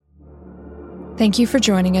Thank you for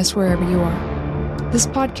joining us wherever you are. This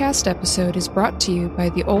podcast episode is brought to you by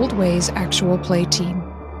the Old Ways Actual Play team.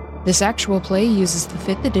 This actual play uses the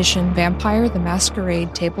 5th edition Vampire the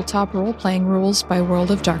Masquerade tabletop role-playing rules by World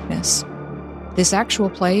of Darkness. This actual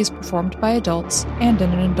play is performed by adults and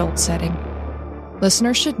in an adult setting.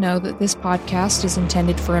 Listeners should know that this podcast is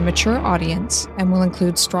intended for a mature audience and will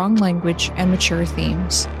include strong language and mature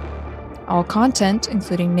themes. All content,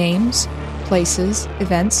 including names, places,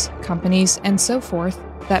 events, companies, and so forth,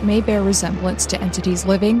 that may bear resemblance to entities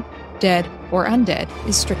living, dead, or undead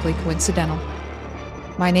is strictly coincidental.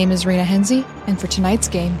 My name is Rena Henze, and for tonight's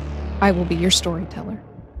game, I will be your storyteller.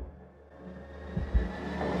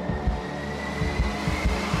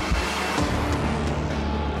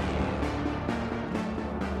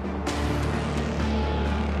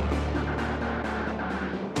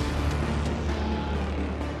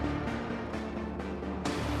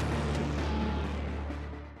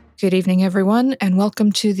 Good evening, everyone, and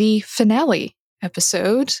welcome to the finale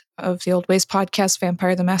episode of the Old Ways podcast,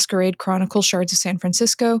 Vampire the Masquerade Chronicle, Shards of San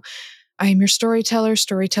Francisco. I am your storyteller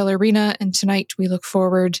Rena, and tonight we look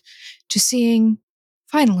forward to seeing,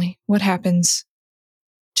 finally, what happens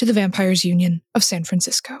to the Vampires Union of San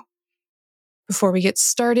Francisco. Before we get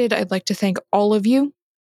started, I'd like to thank all of you,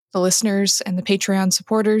 the listeners and the Patreon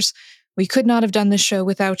supporters. We could not have done this show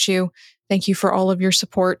without you. Thank you for all of your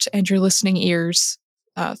support and your listening ears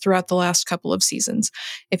throughout the last couple of seasons.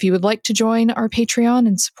 If you would like to join our Patreon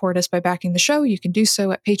and support us by backing the show, you can do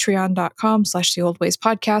so at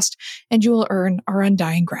patreon.com/theoldwayspodcast, and you will earn our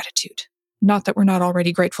undying gratitude. Not that we're not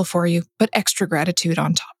already grateful for you, but extra gratitude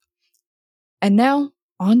on top. And now,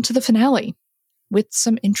 on to the finale, with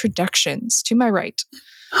some introductions. To my right.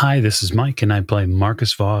 Hi, this is Mike, and I play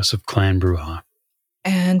Marcus Voss of Clan Bruja.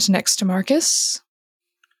 And next to Marcus.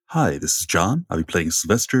 Hi, this is John. I'll be playing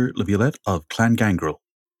Sylvestre Laviolette of Clan Gangrel.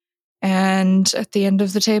 And at the end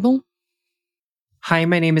of the table? Hi,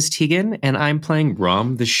 my name is Tegan, and I'm playing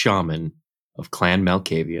Rahm the Shaman of Clan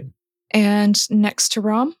Malkavian. And next to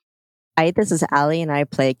Rahm? Hi, this is Ali, and I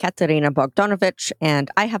play Katerina Bogdanovich, and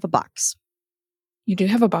I have a box. You do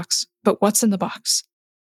have a box, but what's in the box?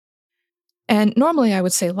 And normally I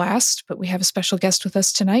would say last, but we have a special guest with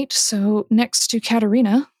us tonight, so next to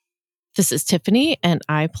Katerina. This is Tiffany, and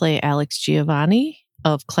I play Alex Giovanni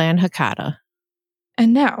of Clan Hakata.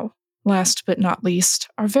 And now, last but not least,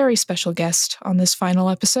 our very special guest on this final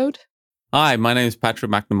episode. Hi, my name is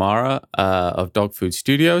Patrick McNamara of Dog Food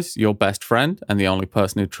Studios, your best friend and the only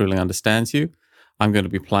person who truly understands you. I'm going to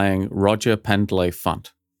be playing Roger Pendlay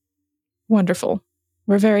Funt. Wonderful.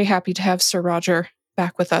 We're very happy to have Sir Roger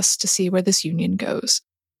back with us to see where this union goes.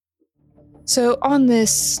 So on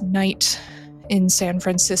this night in San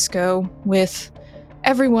Francisco, with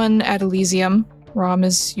everyone at Elysium, Rahm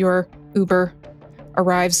is your Uber,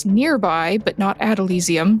 arrives nearby, but not at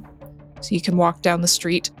Elysium, so you can walk down the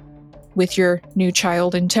street with your new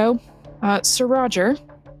child in tow. Sir Roger,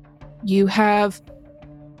 you have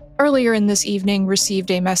earlier in this evening received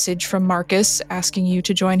a message from Marcus asking you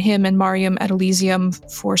to join him and Mariam at Elysium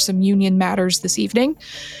for some union matters this evening.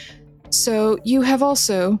 So you have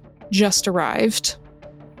also just arrived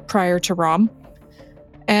prior to Rahm.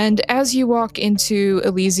 And as you walk into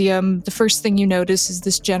Elysium, the first thing you notice is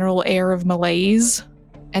this general air of malaise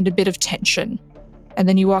and a bit of tension. And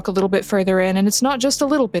then you walk a little bit further in, and it's not just a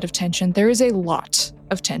little bit of tension, there is a lot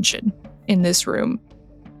of tension in this room.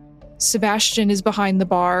 Sebastian is behind the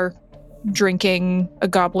bar, drinking a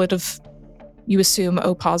goblet of, you assume,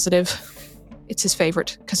 O positive. It's his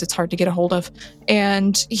favorite, because it's hard to get a hold of.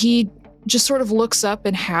 And he just sort of looks up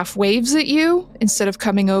and half waves at you, instead of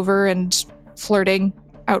coming over and flirting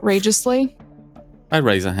outrageously. I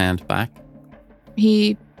raise a hand back.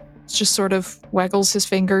 He just sort of waggles his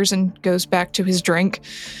fingers and goes back to his drink.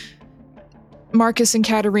 Marcus and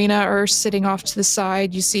Katerina are sitting off to the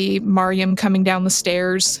side. You see Mariam coming down the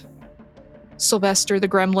stairs. Sylvestre, the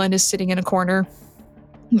gremlin, is sitting in a corner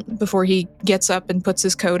before he gets up and puts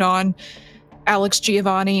his coat on. Alex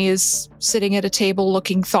Giovanni is sitting at a table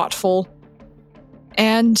looking thoughtful.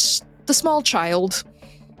 And the small child,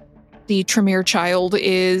 the Tremere child,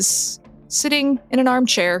 is sitting in an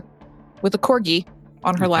armchair with a corgi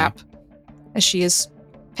on her lap as she is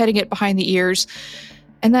petting it behind the ears.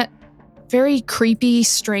 And that very creepy,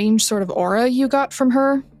 strange sort of aura you got from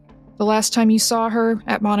her the last time you saw her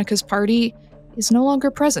at Monica's party is no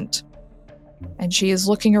longer present. And she is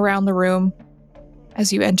looking around the room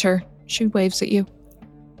as you enter. She waves at you.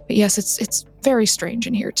 But yes, it's very strange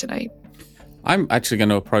in here tonight. I'm actually going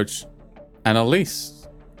to approach Annalise.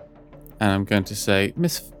 And I'm going to say,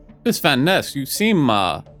 Miss Van Ness, you seem,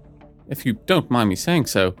 if you don't mind me saying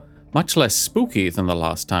so, much less spooky than the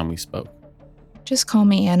last time we spoke. Just call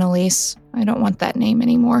me Annalise. I don't want that name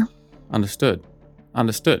anymore. Understood.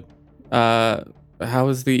 How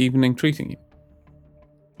is the evening treating you?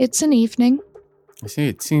 It's an evening. I see.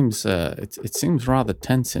 It seems rather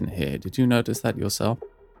tense in here. Did you notice that yourself?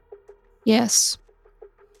 Yes.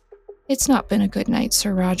 It's not been a good night,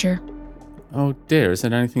 Sir Roger. Oh dear. Is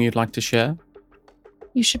there anything you'd like to share?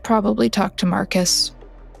 You should probably talk to Marcus.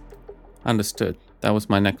 Understood. That was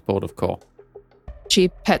my next port of call. She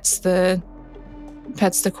pets the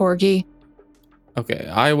corgi. Okay,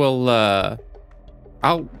 I will.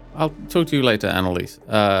 I'll talk to you later, Annalise.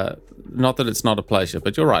 Not that it's not a pleasure,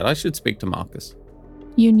 but you're right. I should speak to Marcus.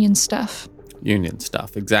 Union stuff,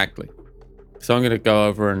 exactly. So I'm going to go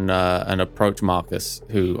over and approach Marcus,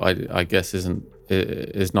 who I guess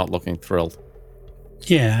is not looking thrilled.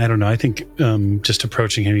 Yeah, I don't know. I think just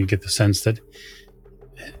approaching him, you get the sense that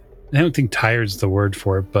I don't think tired's the word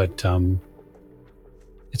for it, but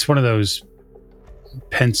it's one of those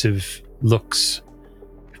pensive looks.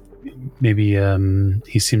 Maybe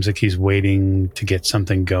he seems like he's waiting to get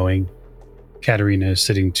something going. Katerina is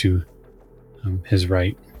sitting to his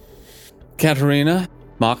right. Katerina,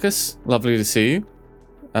 Marcus, lovely to see you.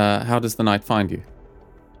 How does the night find you?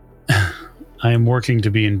 I am working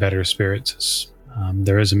to be in better spirits.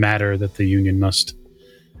 There is a matter that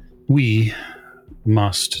we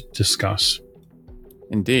must discuss.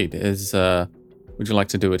 Indeed. Would you like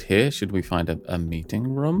to do it here? Should we find a meeting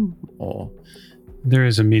room, or? There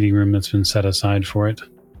is a meeting room that's been set aside for it.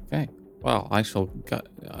 Okay. Well, I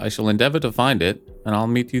shall endeavor to find it, and I'll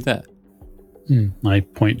meet you there. I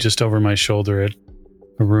point just over my shoulder at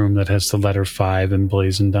a room that has the letter 5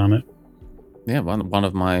 emblazoned on it. Yeah, one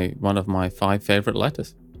of my 5 favorite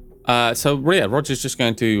letters. So yeah, Roger's just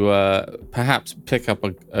going to perhaps pick up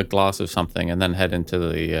a glass of something and then head into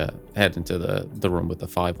the room with the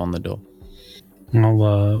 5 on the door.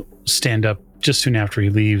 I'll stand up just soon after he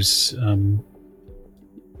leaves,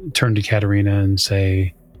 turn to Katerina and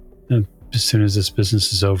say, as soon as this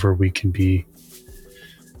business is over, we can be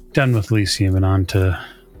done with Elysium and on to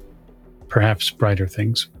perhaps brighter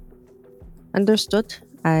things. Understood.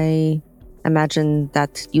 I imagine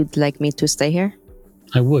that you'd like me to stay here?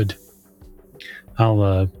 I would.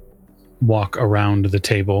 I'll walk around the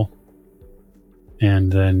table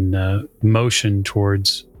and then motion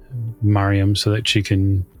towards Mariam so that she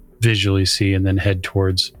can visually see, and then head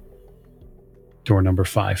towards door number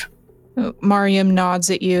 5. Mariam nods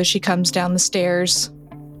at you as she comes down the stairs.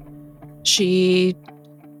 She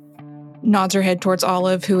nods her head towards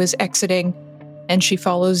Olive, who is exiting, and she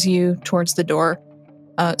follows you towards the door.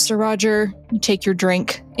 Sir Roger, you take your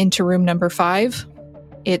drink into room number 5.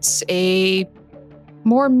 It's a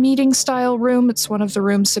more meeting-style room. It's one of the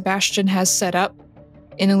rooms Sebastian has set up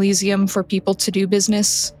in Elysium for people to do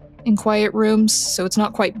business in quiet rooms, so it's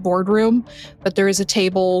not quite boardroom, but there is a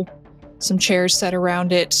table, some chairs set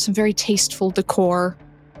around it, some very tasteful decor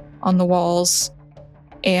on the walls,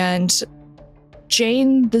 and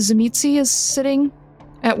Jane the Zamitzi is sitting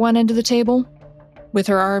at one end of the table with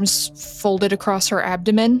her arms folded across her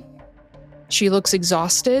abdomen. She looks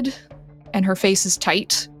exhausted, and her face is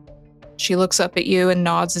tight. She looks up at you and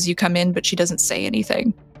nods as you come in, but she doesn't say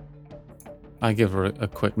anything. I give her a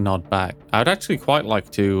quick nod back. I would actually quite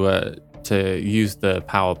like to use the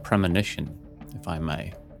power premonition, if I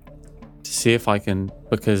may, to see if I can,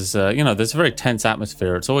 because there's a very tense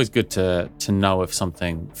atmosphere. It's always good to know if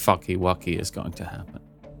something fucky-wucky is going to happen.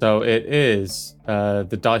 So it is,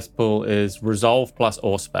 the dice pool is Resolve plus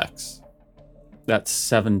Auspex. That's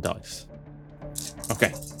 7 dice.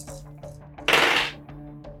 Okay.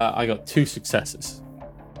 I got 2 successes.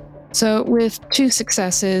 So with 2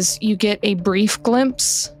 successes, you get a brief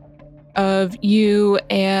glimpse of you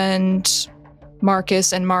and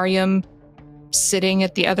Marcus and Mariam sitting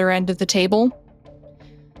at the other end of the table.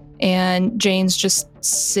 And Jane's just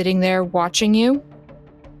sitting there watching you.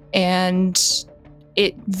 And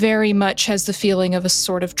it very much has the feeling of a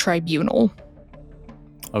sort of tribunal.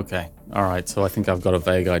 Okay. All right. So I think I've got a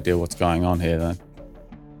vague idea what's going on here then.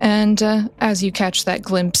 And as you catch that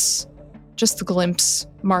glimpse, just the glimpse,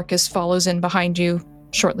 Marcus follows in behind you,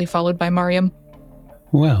 shortly followed by Mariam.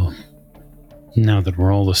 Well, now that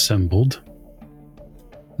we're all assembled,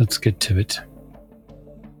 let's get to it.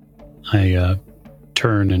 I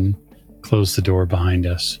turn and close the door behind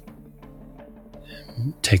us,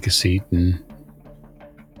 take a seat, and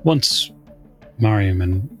once Mariam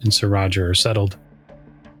and Sir Roger are settled,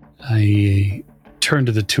 I turn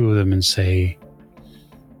to the 2 of them and say,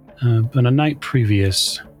 on a night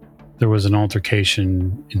previous, there was an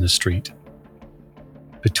altercation in the street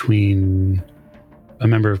between a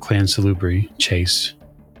member of Clan Salubri, Chase,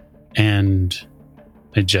 and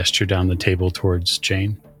I gesture down the table towards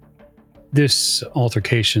Jane. This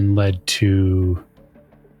altercation led to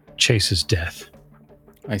Chase's death.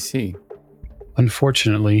 I see.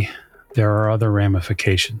 Unfortunately, there are other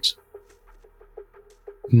ramifications.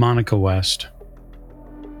 Monica West,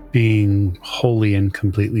 being wholly and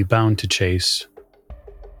completely bound to Chase,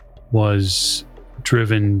 was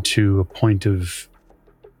driven to a point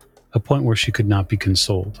where she could not be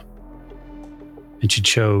consoled. And she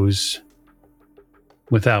chose,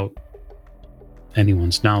 without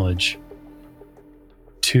anyone's knowledge,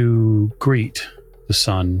 to greet the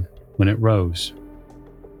sun when it rose.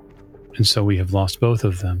 And so we have lost both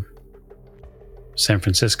of them. San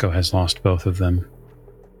Francisco has lost both of them.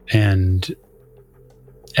 And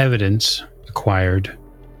evidence acquired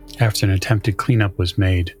after an attempted cleanup was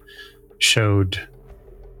made showed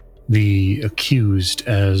the accused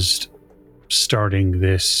as starting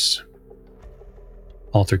this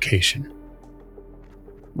altercation.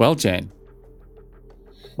 Well, Jane,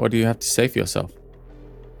 what do you have to say for yourself?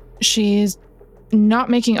 She's not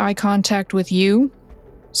making eye contact with you,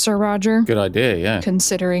 Sir Roger. Good idea, yeah.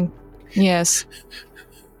 Considering, yes.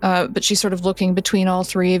 But she's sort of looking between all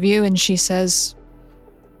three of you, and she says,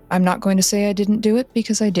 I'm not going to say I didn't do it,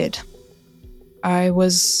 because I did. I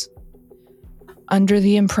was under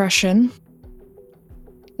the impression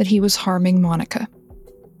that he was harming Monica.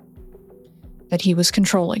 That he was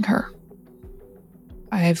controlling her.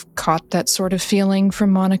 I've caught that sort of feeling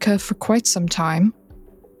from Monica for quite some time.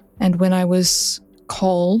 And when I was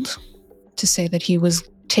called to say that he was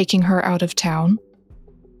taking her out of town,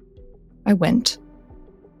 I went.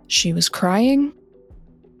 She was crying.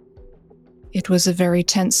 It was a very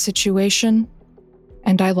tense situation,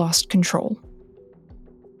 and I lost control.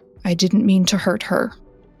 I didn't mean to hurt her.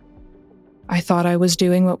 I thought I was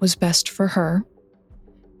doing what was best for her,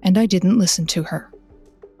 and I didn't listen to her.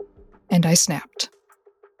 And I snapped.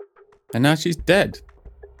 And now she's dead,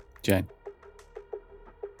 Jane.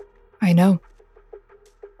 I know.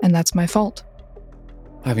 And that's my fault.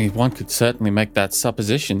 I mean, one could certainly make that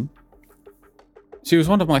supposition. She was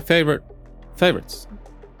one of my favorites.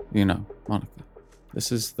 You know, Monica.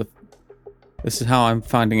 This is how I'm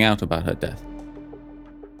finding out about her death.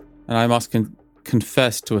 And I must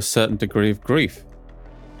confess to a certain degree of grief.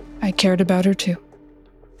 I cared about her too.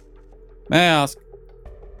 May I ask,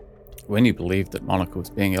 when you believed that Monica was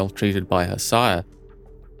being ill-treated by her sire,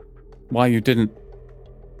 why you didn't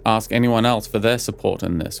ask anyone else for their support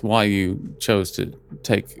in this? Why you chose to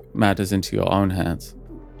take matters into your own hands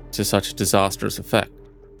to such disastrous effect?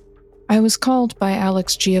 I was called by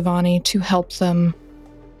Alex Giovanni to help them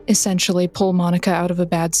essentially pull Monica out of a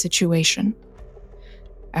bad situation.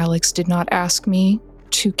 Alex did not ask me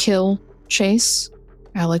to kill Chase.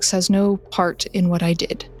 Alex has no part in what I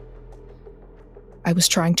did. I was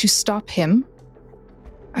trying to stop him.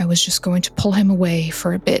 I was just going to pull him away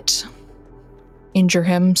for a bit, injure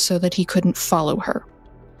him so that he couldn't follow her.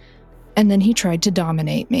 And then he tried to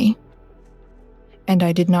dominate me. And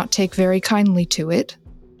I did not take very kindly to it.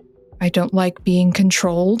 I don't like being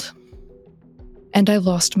controlled. And I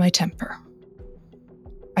lost my temper.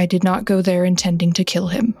 I did not go there intending to kill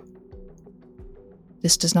him.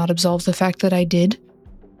 This does not absolve the fact that I did.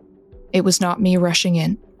 It was not me rushing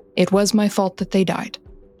in. It was my fault that they died.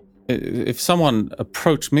 If someone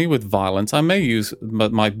approached me with violence, I may use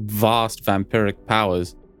my vast vampiric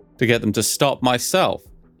powers to get them to stop myself.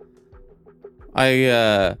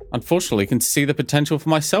 I, unfortunately, can see the potential for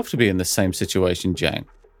myself to be in the same situation, Jane.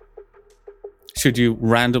 Should you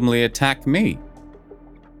randomly attack me?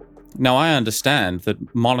 Now, I understand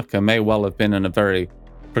that Monica may well have been in a very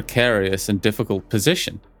precarious and difficult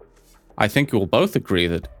position. I think you will both agree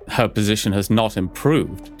that her position has not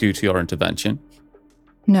improved due to your intervention.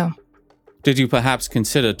 No. Did you perhaps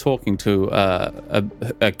consider talking to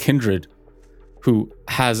a kindred who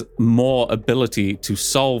has more ability to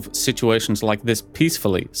solve situations like this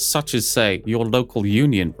peacefully, such as, say, your local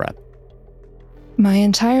union rep? My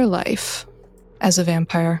entire life as a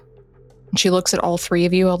vampire, and she looks at all three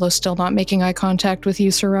of you, although still not making eye contact with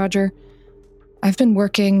you, Sir Roger, I've been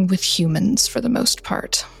working with humans for the most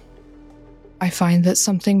part. I find that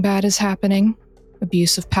something bad is happening,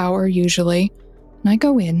 abuse of power usually, and I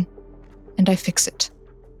go in and I fix it.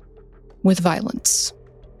 With violence.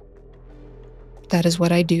 That is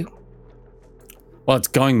what I do. Well, it's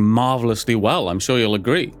going marvelously well. I'm sure you'll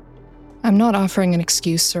agree. I'm not offering an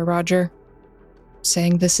excuse, Sir Roger.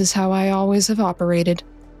 Saying this is how I always have operated.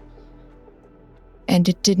 And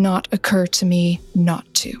it did not occur to me not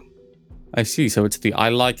to. I see, so it's the I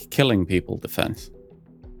like killing people defense.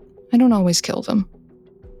 I don't always kill them.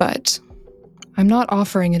 But I'm not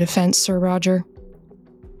offering a defense, Sir Roger.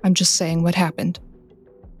 I'm just saying what happened.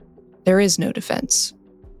 There is no defense.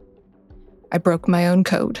 I broke my own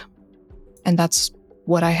code, and that's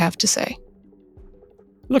what I have to say.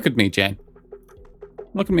 Look at me, Jane.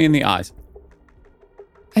 Look at me in the eyes.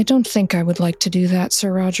 I don't think I would like to do that,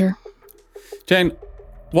 Sir Roger. Jane,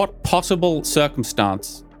 what possible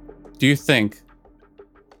circumstance do you think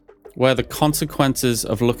where the consequences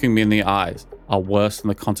of looking me in the eyes are worse than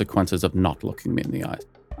the consequences of not looking me in the eyes?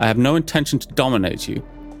 I have no intention to dominate you,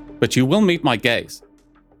 but you will meet my gaze.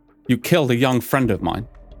 You killed a young friend of mine.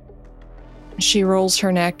 She rolls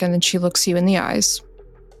her neck and then she looks you in the eyes.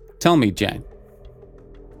 Tell me, Jane,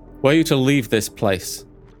 were you to leave this place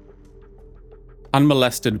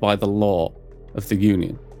unmolested by the law of the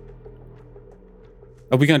Union,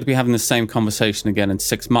 are we going to be having the same conversation again in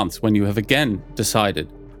 6 months when you have again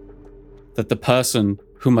decided that the person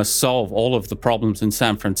who must solve all of the problems in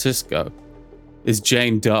San Francisco is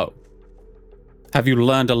Jane Doe? Have you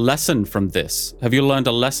learned a lesson from this? Have you learned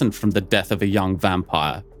a lesson from the death of a young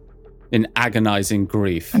vampire in agonizing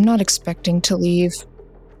grief? I'm not expecting to leave,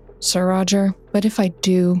 Sir Roger, but if I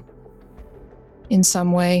do, in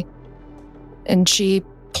some way, and she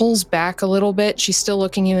pulls back a little bit, she's still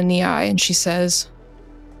looking you in the eye, and she says,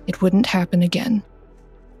 it wouldn't happen again.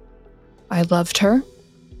 I loved her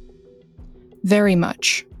very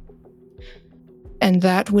much, and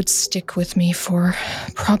that would stick with me for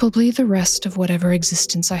probably the rest of whatever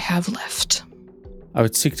existence I have left. I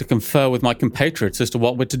would seek to confer with my compatriots as to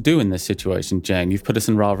what we're to do in this situation, Jane. You've put us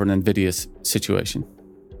in rather an invidious situation.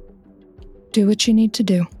 Do what you need to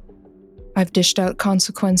do. I've dished out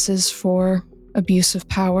consequences for abuse of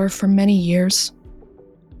power for many years.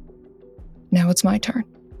 Now it's my turn.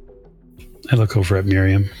 I look over at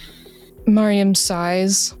Miriam. Miriam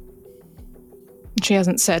sighs. She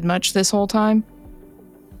hasn't said much this whole time.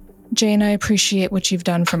 Jane, I appreciate what you've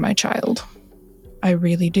done for my child. I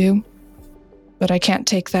really do. But I can't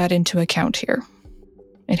take that into account here.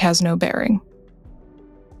 It has no bearing.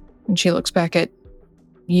 And she looks back at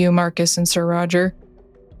you, Marcus, and Sir Roger.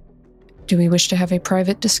 Do we wish to have a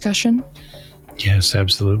private discussion? Yes,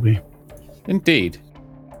 absolutely. Indeed.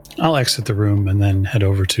 I'll exit the room and then head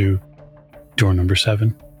over to door number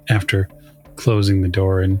 7 after closing the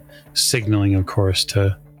door and signaling, of course,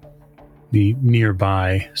 to the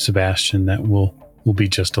nearby Sebastian that will be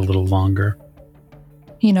just a little longer.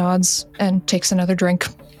 He nods and takes another drink.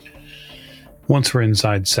 Once we're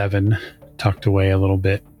inside 7, tucked away a little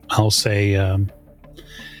bit, I'll say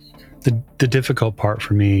the difficult part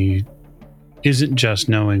for me isn't just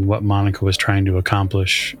knowing what Monica was trying to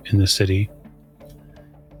accomplish in the city.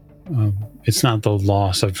 It's not the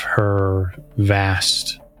loss of her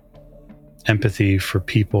vast empathy for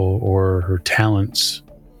people or her talents,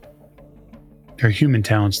 her human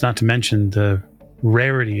talents, not to mention the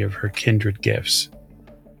rarity of her kindred gifts.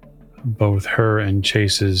 Both her and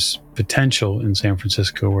Chase's potential in San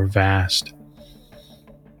Francisco were vast.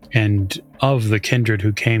 And of the kindred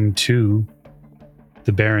who came to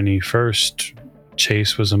the barony first,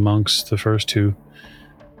 Chase was amongst the first who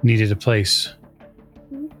needed a place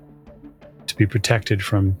to be protected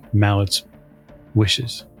from Mallet's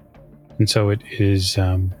wishes. And so it is,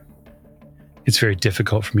 it's very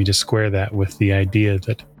difficult for me to square that with the idea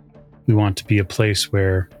that we want to be a place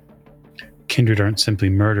where kindred aren't simply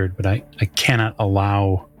murdered, but I cannot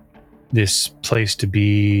allow this place to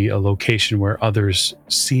be a location where others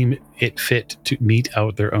seem it fit to mete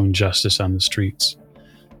out their own justice on the streets.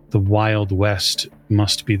 The Wild West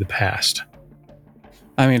must be the past.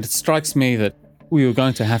 I mean, it strikes me that we were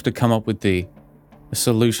going to have to come up with a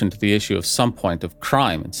solution to the issue of some point of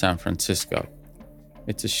crime in San Francisco.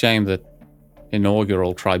 It's a shame that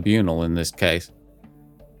inaugural tribunal in this case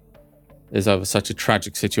is over such a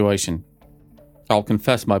tragic situation. I'll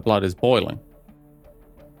confess my blood is boiling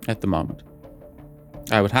at the moment.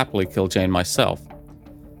 I would happily kill Jane myself.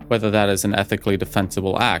 Whether that is an ethically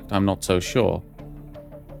defensible act, I'm not so sure.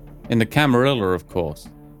 In the Camarilla, of course,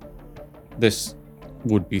 this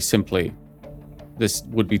would be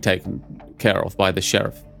taken care of by the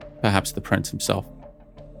sheriff, perhaps the prince himself.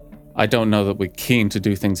 I don't know that we're keen to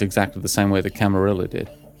do things exactly the same way the Camarilla did,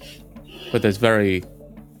 but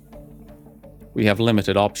we have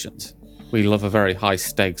limited options. We live a very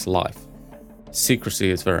high-stakes life.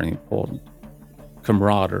 Secrecy is very important.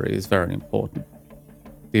 Camaraderie is very important.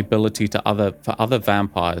 The ability for other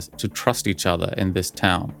vampires to trust each other in this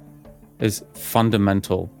town is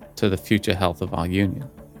fundamental to the future health of our union.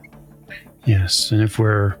 Yes, and if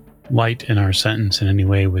we're light in our sentence in any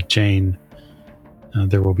way with Jane,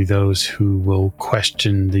 there will be those who will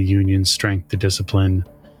question the union's strength, the discipline.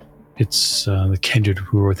 It's the kindred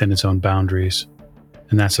who are within its own boundaries,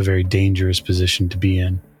 and that's a very dangerous position to be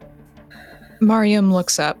in. Mariam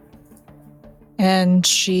looks up And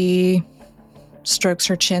she strokes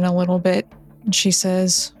her chin a little bit, and she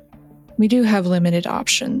says, "We do have limited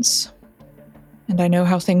options. And I know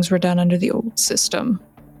how things were done under the old system.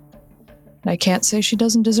 And I can't say she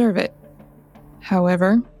doesn't deserve it.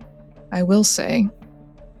 However, I will say,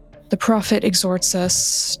 the Prophet exhorts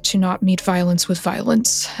us to not meet violence with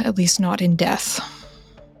violence, at least not in death.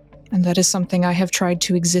 And that is something I have tried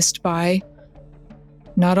to exist by,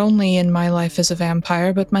 not only in my life as a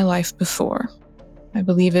vampire, but my life before. I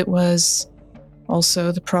believe it was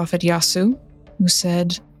also the Prophet Yasu who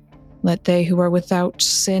said, 'Let they who are without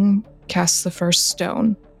sin cast the first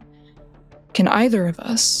stone.' Can either of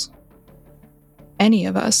us, any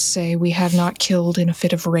of us, say we have not killed in a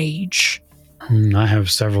fit of rage?" I have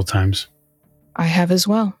several times. I have as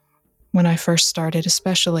well, when I first started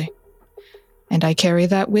especially. And I carry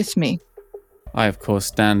that with me. I, of course,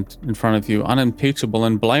 stand in front of you unimpeachable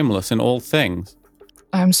and blameless in all things.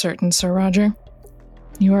 I'm certain, Sir Roger.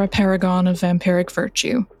 You are a paragon of vampiric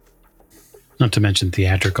virtue. Not to mention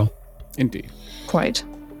theatrical. Indeed. Quite.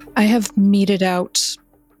 I have meted out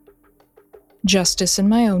justice in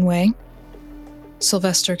my own way.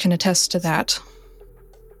 Sylvestre can attest to that.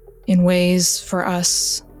 In ways for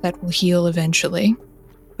us that will heal eventually.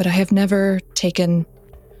 But I have never taken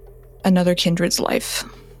another kindred's life.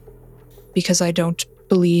 Because I don't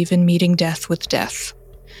believe in meeting death with death.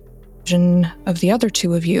 Vision of the other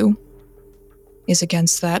two of you is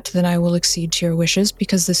against that, then I will accede to your wishes,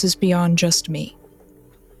 because this is beyond just me.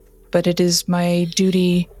 But it is my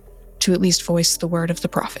duty to at least voice the word of the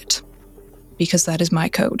Prophet, because that is my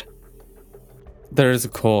code. There is,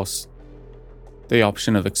 of course, the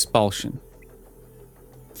option of expulsion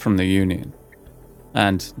from the Union,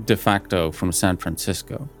 and de facto from San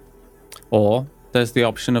Francisco. Or there's the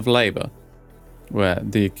option of labor, where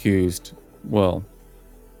the accused will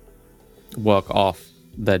work off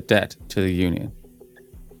their debt to the Union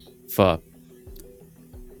for,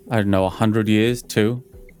 I don't know, 100 years too?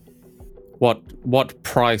 What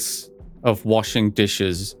price of washing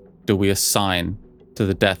dishes do we assign to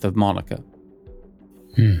the death of Monica?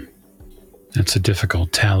 That's a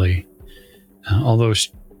difficult tally. Although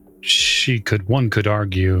one could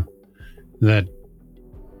argue that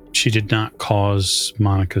she did not cause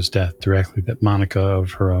Monica's death directly, that Monica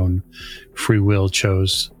of her own free will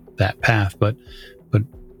chose that path, but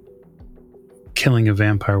killing a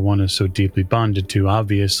vampire one is so deeply bonded to,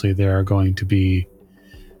 obviously there are going to be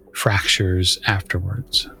fractures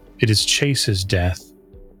afterwards. It is Chase's death,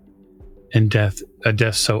 and a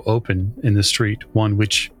death so open in the street, one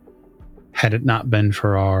which, had it not been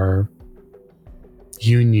for our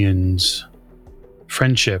Union's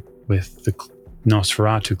friendship with the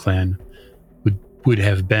Nosferatu clan, would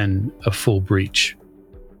have been a full breach.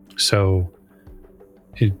 So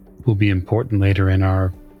it will be important later in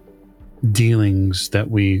our dealings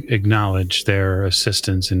that we acknowledge their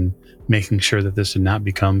assistance in making sure that this did not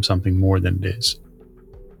become something more than it is.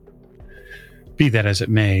 Be that as it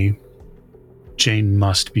may, Jane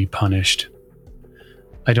must be punished.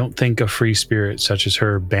 I don't think a free spirit such as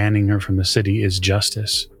her banning her from the city is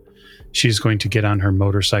justice. She's going to get on her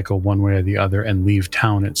motorcycle one way or the other and leave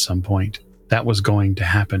town at some point. That was going to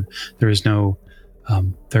happen. There is no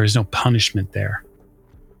punishment there.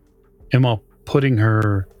 And while putting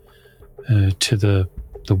her to the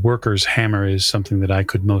worker's hammer is something that I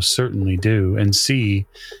could most certainly do and see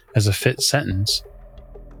as a fit sentence,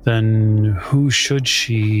 then who should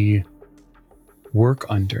she work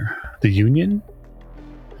under? The Union?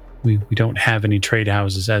 We don't have any trade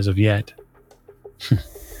houses as of yet.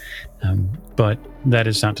 But that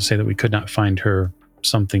is not to say that we could not find her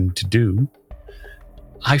something to do.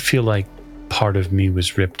 I feel like part of me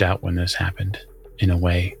was ripped out when this happened, in a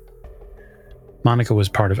way. Monica was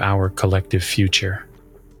part of our collective future,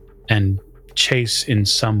 and Chase in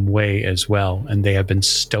some way as well, and they have been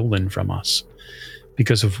stolen from us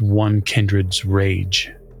because of one kindred's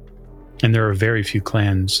rage. And there are very few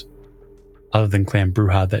clans other than Clan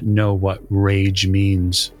Bruja that know what rage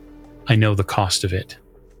means. I know the cost of it.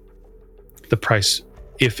 The price,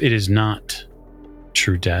 if it is not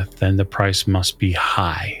true death, then the price must be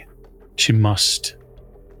high. She must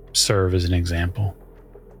serve as an example.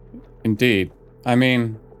 Indeed. I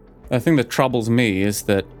mean, the thing that troubles me is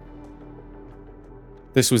that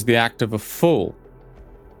this was the act of a fool.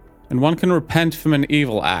 And one can repent from an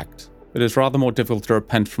evil act, but it is rather more difficult to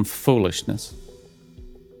repent from foolishness.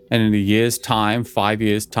 And in a year's time, 5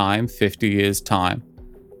 years' time, 50 years' time,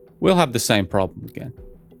 we'll have the same problem again.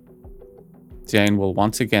 Jane will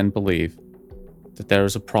once again believe that there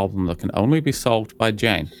is a problem that can only be solved by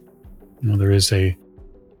Jane. You know, there is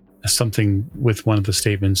something with one of the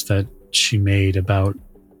statements that she made about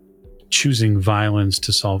choosing violence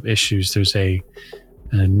to solve issues. There's a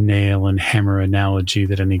nail and hammer analogy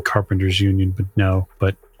that any carpenters union would know.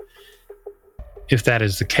 But if that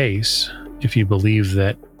is the case, if you believe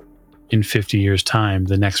that in 50 years' time,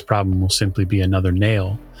 the next problem will simply be another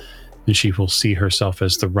nail, and she will see herself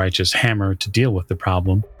as the righteous hammer to deal with the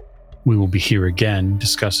problem, we will be here again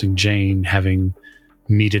discussing Jane having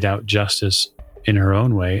meted out justice in her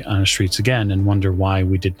own way on the streets again and wonder why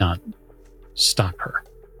we did not stop her.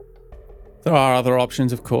 There are other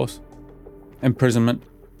options, of course. Imprisonment,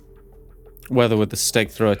 whether with the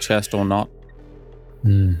stake through her chest or not.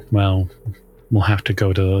 Well, we'll have to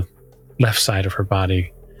go to the left side of her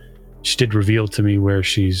body. She did reveal to me where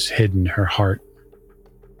she's hidden her heart.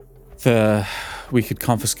 We could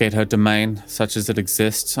confiscate her domain, such as it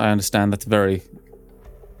exists. I understand that's very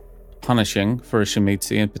punishing for a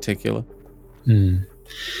Shemitzi in particular.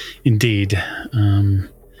 Indeed.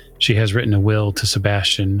 She has written a will to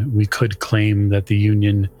Sebastian. We could claim that the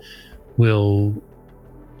Union will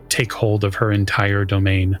take hold of her entire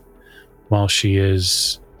domain while she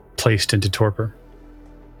is placed into torpor.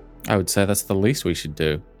 I would say that's the least we should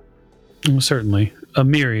do. Well, certainly. A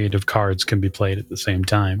myriad of cards can be played at the same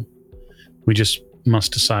time. We just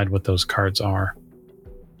must decide what those cards are.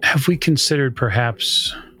 Have we considered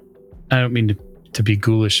perhaps, I don't mean to be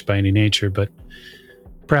ghoulish by any nature, but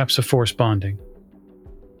perhaps a forced bonding?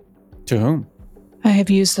 To whom? I have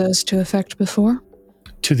used those to effect before.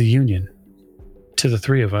 To the Union. To the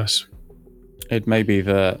three of us. It may be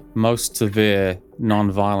the most severe,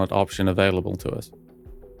 non-violent option available to us.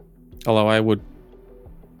 Although I would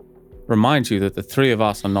remind you that the three of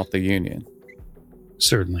us are not the Union.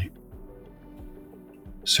 Certainly.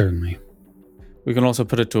 We can also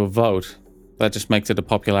put it to a vote. That just makes it a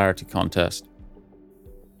popularity contest.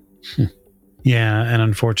 Yeah, and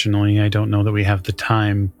unfortunately, I don't know that we have the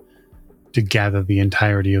time to gather the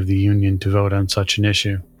entirety of the Union to vote on such an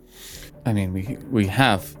issue. I mean, we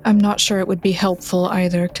have. I'm not sure it would be helpful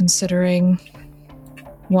either, considering,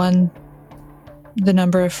 one, the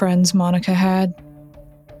number of friends Monica had,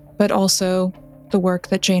 but also the work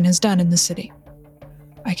that Jane has done in the city.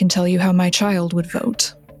 I can tell you how my child would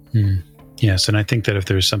vote. Yes, and I think that if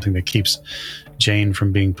there's something that keeps Jane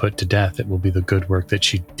from being put to death, it will be the good work that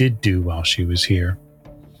she did do while she was here.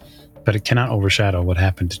 But it cannot overshadow what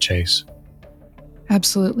happened to Chase.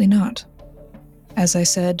 Absolutely not. As I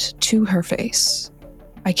said to her face,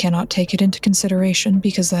 I cannot take it into consideration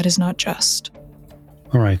because that is not just.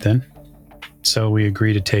 All right, then. So we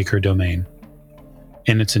agree to take her domain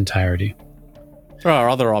in its entirety. There are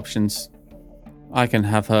other options. I can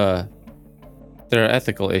have her. There are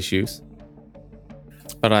ethical issues,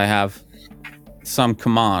 but I have some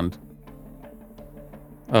command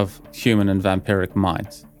of human and vampiric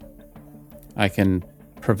minds. I can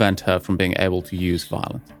prevent her from being able to use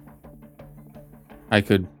violence. I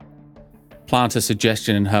could plant a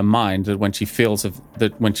suggestion in her mind that when she feels a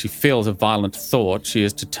violent thought, she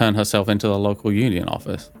is to turn herself into the local union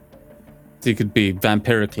office. She could be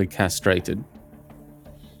vampirically castrated.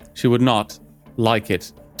 She would not like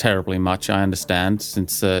it terribly much, I understand,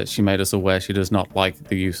 since she made us aware she does not like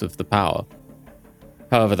the use of the power.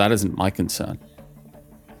 However, that isn't my concern.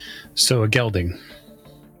 So a gelding.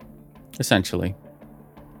 Essentially.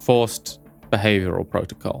 Forced behavioral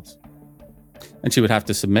protocols. And she would have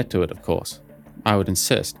to submit to it, of course. I would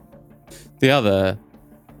insist. The other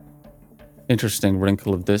interesting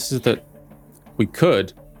wrinkle of this is that we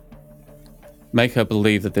could make her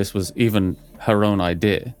believe that this was even her own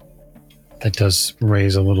idea. That does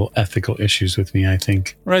raise a little ethical issues with me, I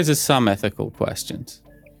think. Raises some ethical questions.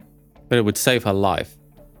 But it would save her life.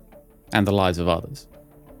 And the lives of others.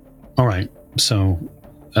 All right. So,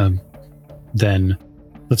 then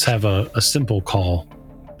let's have a simple call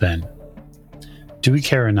then. Do we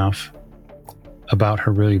care enough about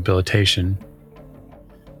her rehabilitation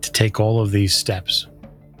to take all of these steps?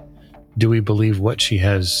 Do we believe what she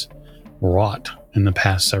has wrought in the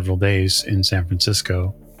past several days in San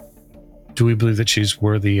Francisco? Do we believe that she's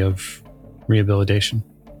worthy of rehabilitation?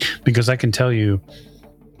 Because I can tell you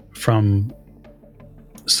from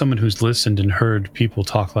someone who's listened and heard people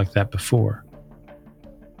talk like that before,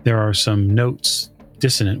 there are some notes,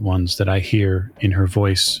 dissonant ones, that I hear in her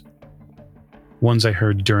voice, ones I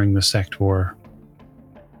heard during the sect war,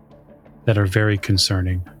 that are very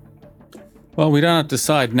concerning. Well, we don't have to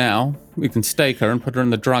decide now. We can stake her and put her in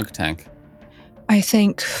the drunk tank. I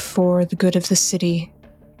think for the good of the city,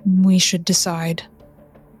 we should decide.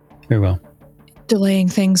 Very well. Delaying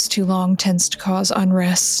things too long tends to cause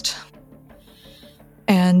unrest.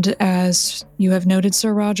 And as you have noted,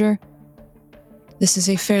 Sir Roger, this is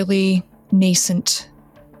a fairly nascent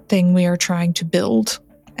thing we are trying to build.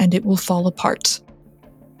 and it will fall apart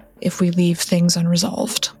if we leave things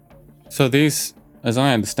unresolved. So these, as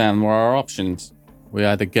I understand, were our options. We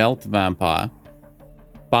either gelt the vampire,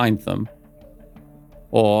 bind them,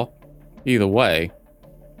 or, either way,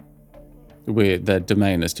 their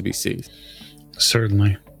domain is to be seized.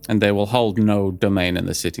 Certainly. And they will hold no domain in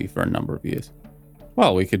the city for a number of years.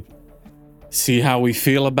 Well, we could see how we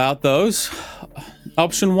feel about those.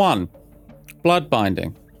 Option 1, blood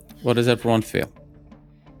binding. What does everyone feel?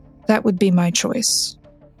 That would be my choice.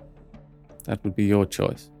 That would be your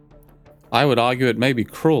choice. I would argue it may be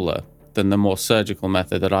crueler than the more surgical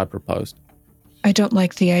method that I proposed. I don't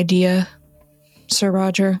like the idea, Sir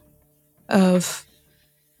Roger, of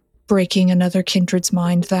breaking another kindred's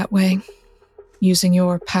mind that way, using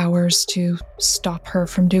your powers to stop her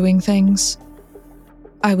from doing things.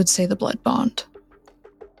 I would say the blood bond.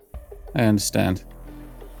 I understand.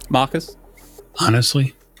 Marcus?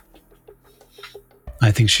 Honestly,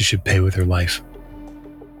 I think she should pay with her life.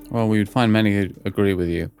 Well, we would find many who agree with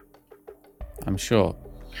you. I'm sure.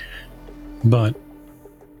 But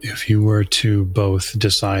if you were to both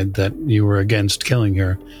decide that you were against killing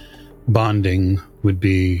her, bonding would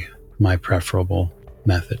be my preferable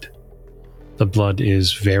method. The blood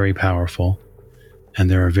is very powerful, and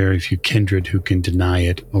there are very few kindred who can deny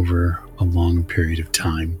it over a long period of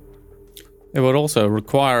time. It would also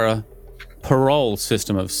require a parole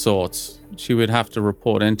system of sorts. She would have to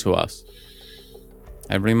report into us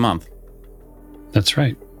every month. That's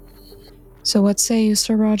right. So what say you,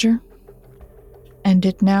 Sir Roger? End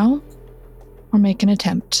it now, or make an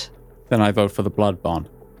attempt? Then I vote for the blood bond.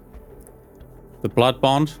 The blood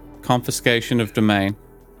bond, confiscation of domain,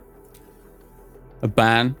 a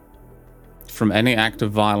ban from any act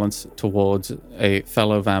of violence towards a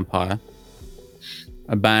fellow vampire,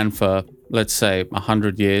 a ban for, let's say,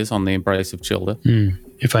 100 years on the embrace of children.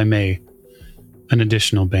 If I may, an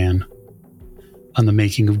additional ban on the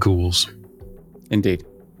making of ghouls. Indeed.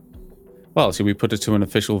 Well, should we put it to an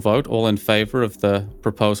official vote? All in favor of the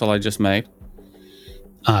proposal I just made?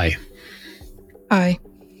 Aye. Aye.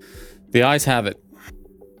 The ayes have it.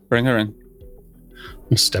 Bring her in.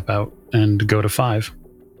 We'll step out and go to 5.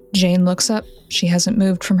 Jane looks up. She hasn't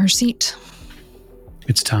moved from her seat.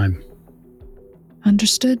 It's time.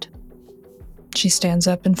 Understood. She stands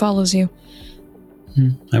up and follows you.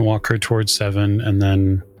 I walk her towards 7 and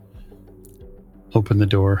then open the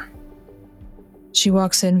door. She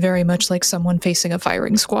walks in very much like someone facing a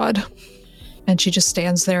firing squad. And she just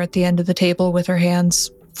stands there at the end of the table with her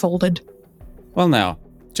hands folded. Well now,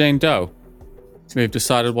 Jane Doe, we've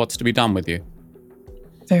decided what's to be done with you.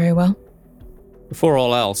 Very well. Before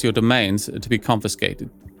all else, your domains are to be confiscated.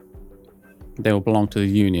 They will belong to the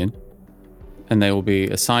Union, and they will be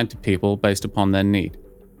assigned to people based upon their need.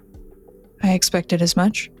 I expected as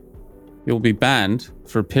much. You'll be banned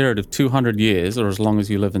for a period of 200 years, or as long as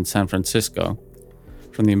you live in San Francisco,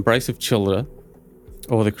 from the embrace of children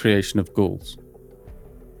or the creation of ghouls.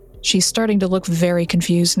 She's starting to look very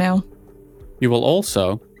confused now. You will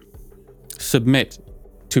also submit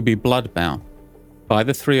to be bloodbound by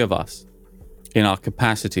the 3 of us in our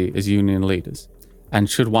capacity as Union leaders. And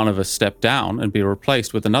should one of us step down and be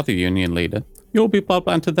replaced with another Union leader, you'll be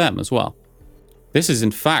bloodbound to them as well. This is,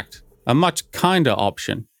 in fact, a much kinder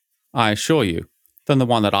option, I assure you, than the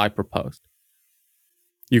one that I proposed.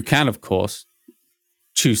 You can, of course,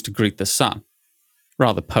 choose to greet the sun.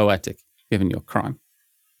 Rather poetic, given your crime.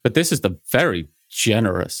 But this is the very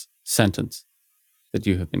generous sentence that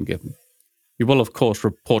you have been given. You will, of course,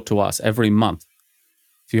 report to us every month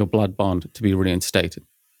for your blood bond to be reinstated.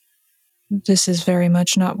 This is very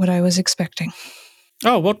much not what I was expecting.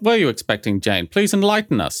 Oh, what were you expecting, Jane? Please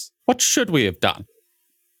enlighten us. What should we have done?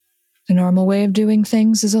 The normal way of doing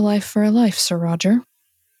things is a life for a life, Sir Roger.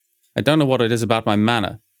 I don't know what it is about my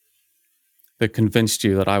manner that convinced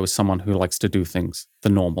you that I was someone who likes to do things the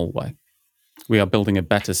normal way. We are building a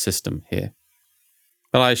better system here.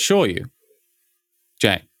 But I assure you,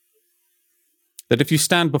 Jane, that if you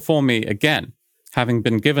stand before me again, having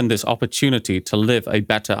been given this opportunity to live a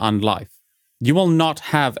better unlife, you will not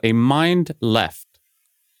have a mind left.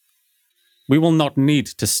 We will not need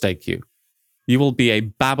to stake you. You will be a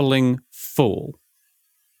babbling fool.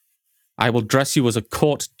 I will dress you as a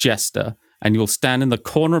court jester, and you will stand in the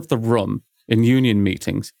corner of the room in union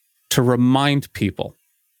meetings to remind people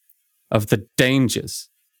of the dangers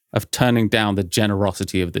of turning down the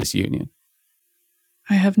generosity of this union.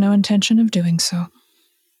 I have no intention of doing so.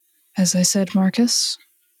 As I said, Marcus,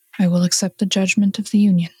 I will accept the judgment of the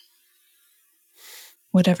Union.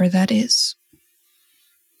 Whatever that is.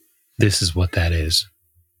 This is what that is.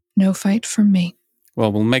 No fight from me.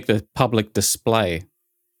 Well, we'll make the public display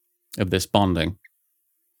of this bonding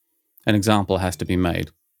An example has to be made.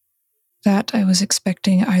 That I was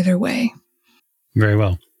expecting either way. Very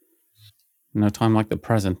well. No time like the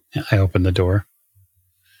present. I open the door.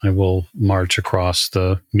 I will march across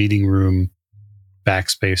the meeting room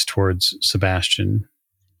backspace towards Sebastian.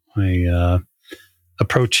 I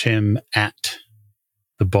approach him at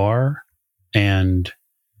the bar, and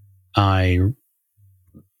I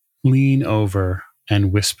lean over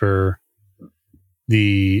and whisper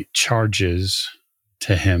the charges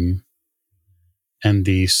to him and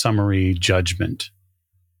the summary judgment,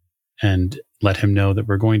 and let him know that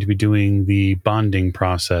we're going to be doing the bonding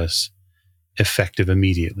process effective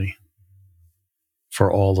immediately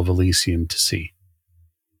for all of Elysium to see.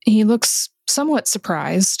 He looks somewhat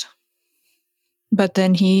surprised, but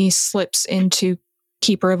then he slips into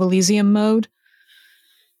Keeper of Elysium mode,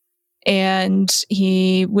 and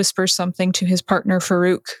he whispers something to his partner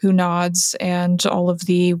Farouk, who nods, and all of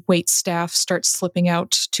the wait staff starts slipping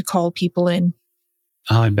out to call people in.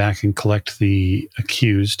 I'll head back and collect the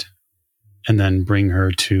accused, and then bring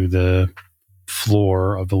her to the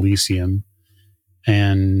floor of Elysium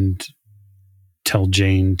and tell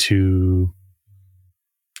Jane to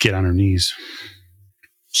get on her knees.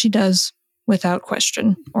 She does, without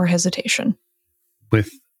question or hesitation. With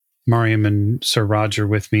Mariam and Sir Roger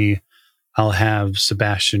with me, I'll have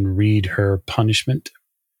Sebastian read her punishment.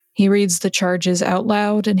 He reads the charges out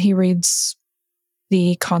loud, and he reads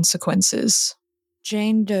the consequences.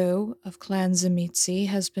 Jane Doe of Clan Zemitzi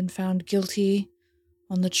has been found guilty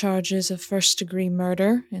on the charges of first-degree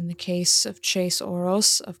murder in the case of Chase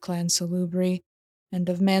Oros of Clan Salubri, and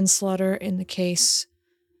of manslaughter in the case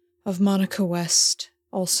of Monica West,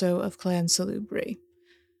 also of Clan Salubri.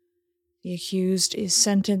 The accused is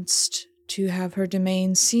sentenced to have her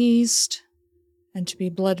domain seized and to be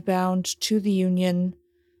bloodbound to the Union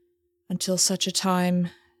until such a time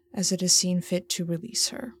as it is seen fit to release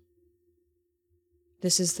her.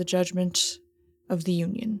 This is the judgment of the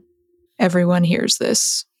Union. Everyone hears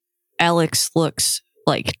this. Alex looks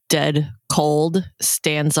like dead cold,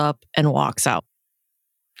 stands up, and walks out.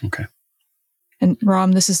 Okay. And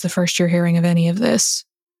Rahm, this is the first you're hearing of any of this,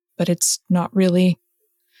 but it's not really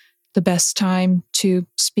the best time to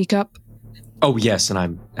speak up. Oh, yes, and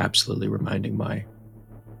I'm absolutely reminding my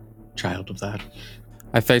child of that.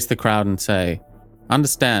 I face the crowd and say,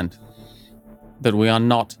 understand that we are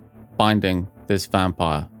not binding this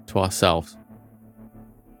vampire to ourselves.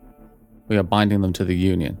 We are binding them to the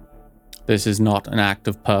Union. This is not an act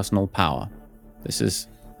of personal power. This is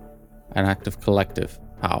an act of collective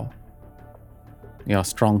power. We are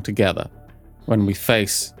strong together. When we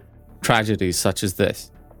face tragedies such as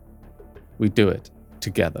this, we do it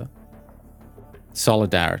together.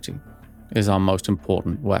 Solidarity is our most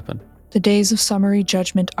important weapon. The days of summary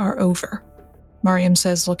judgment are over, Mariam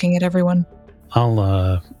says, looking at everyone.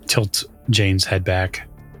 I'll tilt Jane's head back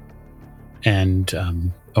and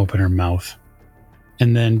open her mouth.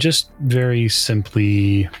 And then just very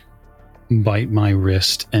simply bite my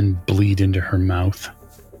wrist and bleed into her mouth.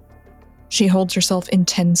 She holds herself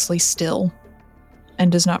intensely still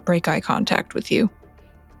and does not break eye contact with you.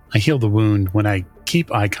 I heal the wound. When I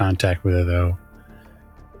keep eye contact with her, though,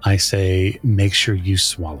 I say, make sure you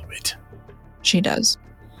swallow it. She does.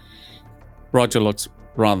 Roger looks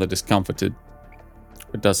rather discomforted,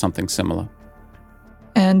 but does something similar.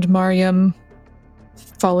 And Mariam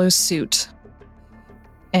follows suit.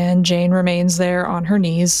 And Jane remains there on her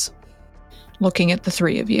knees, looking at the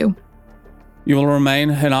three of you. You will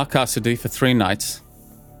remain in our custody for 3 nights.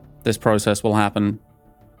 This process will happen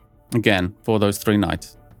again for those 3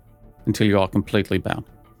 nights until you are completely bound.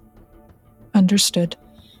 Understood.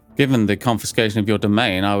 Given the confiscation of your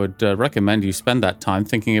domain, I would recommend you spend that time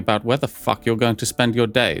thinking about where the fuck you're going to spend your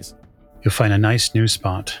days. You'll find a nice new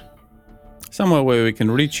spot. Somewhere where we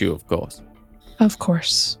can reach you, of course. Of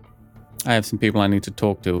course. I have some people I need to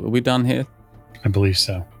talk to. Are we done here? I believe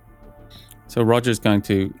so. So Roger's going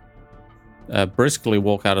to briskly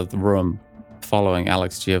walk out of the room following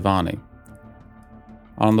Alex Giovanni.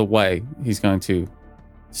 On the way, he's going to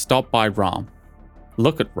stop by Rahm,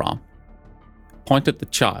 look at Rahm, point at the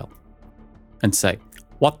child, and say,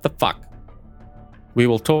 "What the fuck? We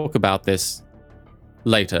will talk about this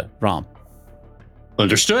later, Rahm."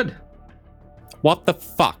 Understood. What the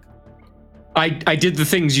fuck? I did the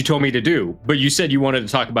things you told me to do, but you said you wanted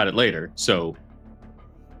to talk about it later, so...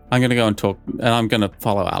 I'm going to go and talk, and I'm going to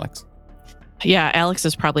follow Alex. Yeah, Alex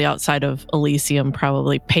is probably outside of Elysium,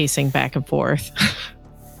 probably pacing back and forth.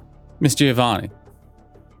 Miss Giovanni,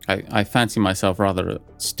 I fancy myself rather a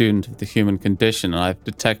student of the human condition, and I've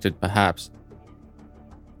detected, perhaps,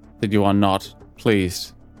 that you are not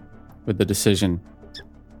pleased with the decision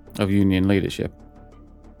of Union leadership.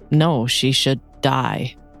 No, she should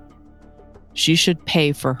die. She should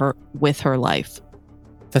pay for her with her life.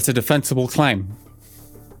 That's a defensible claim.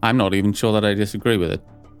 I'm not even sure that I disagree with it.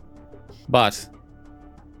 But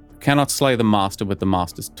you cannot slay the master with the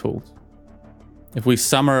master's tools. If we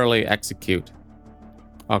summarily execute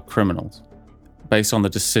our criminals based on the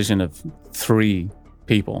decision of 3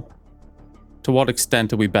 people, to what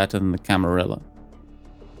extent are we better than the Camarilla?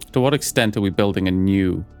 To what extent are we building a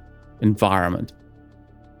new environment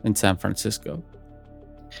in San Francisco?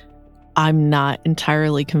 I'm not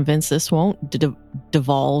entirely convinced this won't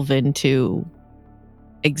devolve into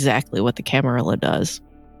exactly what the Camarilla does.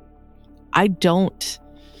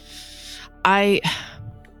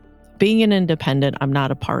 Being an independent, I'm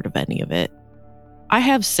not a part of any of it. I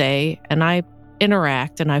have say, and I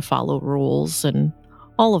interact, and I follow rules, and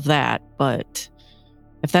all of that, but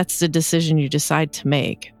if that's the decision you decide to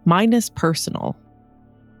make, mine is personal.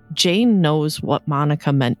 Jane knows what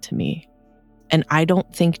Monica meant to me, and I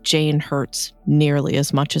don't think Jane hurts nearly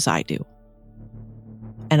as much as I do.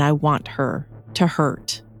 And I want her to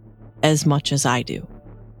hurt as much as I do.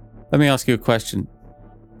 Let me ask you a question.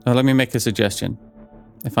 Let me make a suggestion,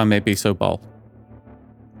 if I may be so bold.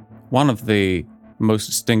 One of the most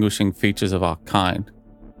distinguishing features of our kind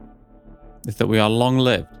is that we are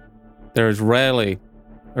long-lived. There is rarely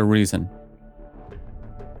a reason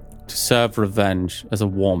to serve revenge as a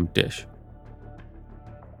warm dish.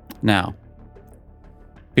 Now,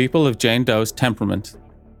 people of Jane Doe's temperament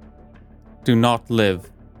do not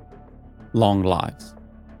live long lives.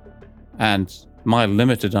 And my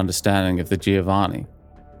limited understanding of the Giovanni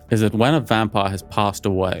is that when a vampire has passed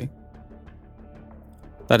away,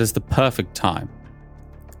 that is the perfect time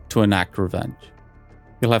to enact revenge.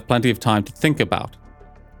 You'll have plenty of time to think about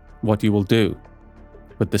what you will do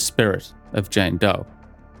with the spirit of Jane Doe.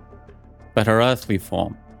 But her earthly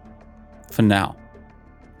form, for now,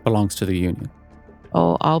 belongs to the Union.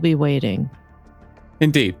 Oh, I'll be waiting.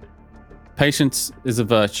 Indeed. Patience is a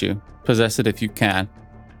virtue. Possess it if you can.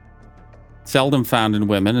 Seldom found in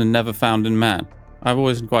women and never found in man. I've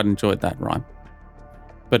always quite enjoyed that rhyme.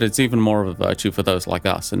 But it's even more of a virtue for those like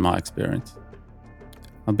us, in my experience.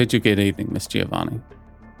 I'll bid you good evening, Miss Giovanni.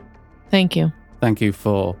 Thank you. Thank you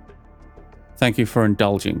for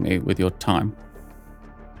indulging me with your time.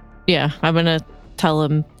 Yeah, I'm going to tell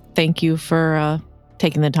him thank you for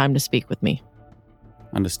taking the time to speak with me.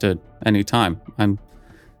 Understood. Anytime. I'm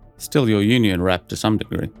still your union rep to some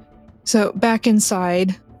degree. So back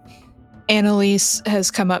inside, Annalise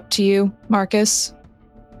has come up to you, Marcus,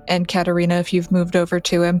 and Katerina, if you've moved over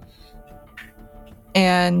to him.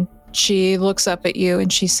 And she looks up at you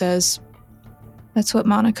and she says, "That's what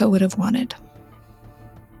Monica would have wanted.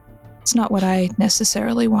 It's not what I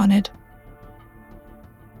necessarily wanted,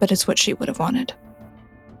 but it's what she would have wanted.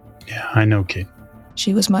 Yeah, I know, kid.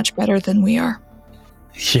 She was much better than we are."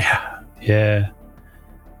 Yeah.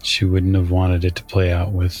 She wouldn't have wanted it to play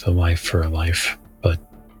out with a life for a life, but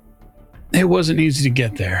it wasn't easy to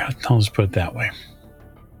get there. I'll just put it that way.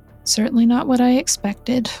 Certainly not what I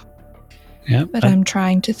expected. Yeah, But I'm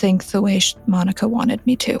trying to think the way Monica wanted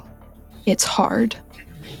me to. It's hard,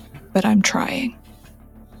 but I'm trying.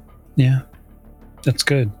 Yeah, that's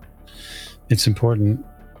good. It's important.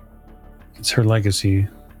 It's her legacy.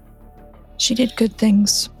 She did good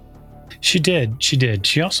things. She did.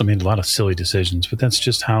 She also made a lot of silly decisions, but that's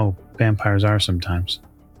just how vampires are sometimes.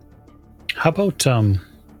 How about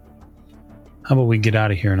we get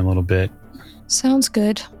out of here in a little bit? Sounds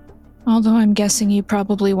good. Although I'm guessing you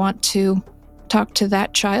probably want to talk to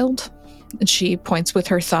that child. And she points with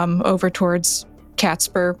her thumb over towards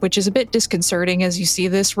Catspur, which is a bit disconcerting as you see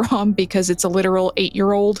this, Rahm, because it's a literal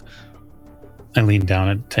 8-year-old. I lean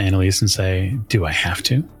down to Annalise and say, "Do I have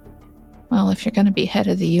to?" Well, if you're going to be head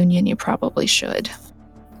of the union, you probably should.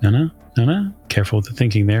 No. Careful with the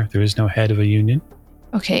thinking there. There is no head of a union.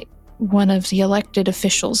 Okay, one of the elected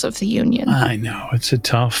officials of the union. I know. It's a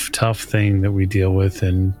tough thing that we deal with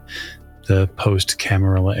in the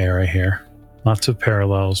post-Camarilla era here. Lots of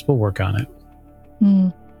parallels. We'll work on it.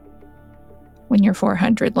 When you're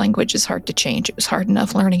 400, language is hard to change. It was hard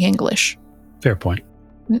enough learning English. Fair point.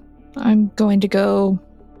 I'm going to go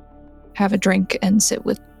have a drink and sit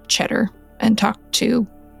with Cheddar and talk to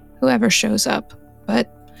whoever shows up. But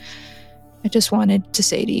I just wanted to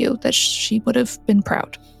say to you that she would have been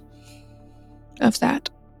proud of that.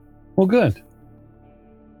 Well, good.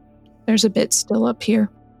 There's a bit still up here.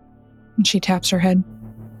 And she taps her head.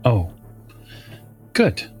 Oh,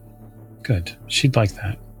 good. She'd like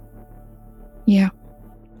that. Yeah.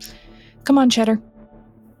 Come on, Cheddar.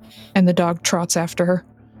 And the dog trots after her.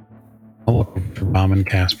 Hello, Rahm and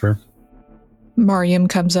Casper. Mariam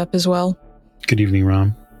comes up as well. Good evening,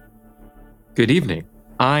 Rahm. Good evening.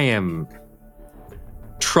 I am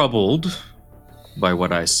troubled by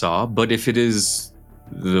what I saw, but if it is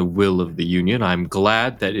the will of the Union, I'm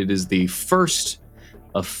glad that it is the first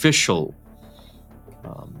official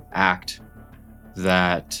act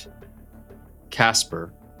that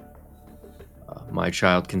Casper, my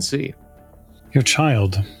child, can see. Your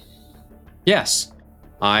child? Yes,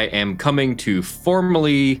 I am coming to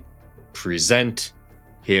formally present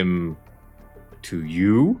him to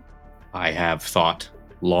you. I have thought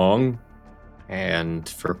long and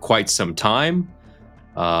for quite some time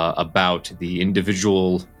about the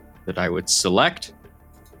individual that I would select.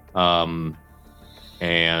 And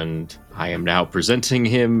I am now presenting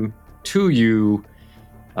him to you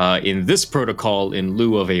in this protocol in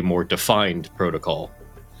lieu of a more defined protocol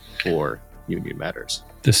for Union matters.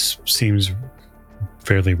 This seems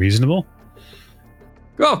fairly reasonable.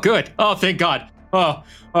 Oh, good. Oh, thank God. Oh,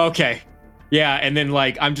 okay. Yeah, and then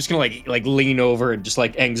I'm just gonna like lean over and just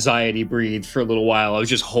anxiety breathe for a little while. I was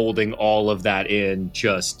just holding all of that in,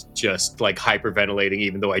 just like hyperventilating,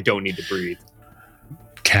 even though I don't need to breathe.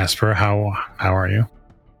 Casper, how are you?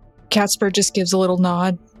 Casper just gives a little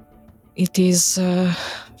nod. It is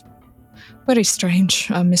very strange,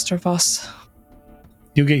 Mr. Voss.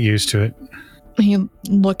 You'll get used to it. He,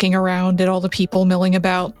 looking around at all the people milling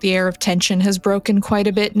about, the air of tension has broken quite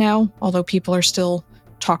a bit now, although people are still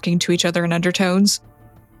talking to each other in undertones.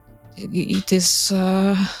 It is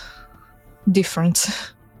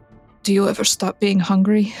different. Do you ever stop being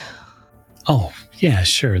hungry? Oh, yeah,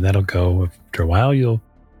 sure. That'll go. After a while, you'll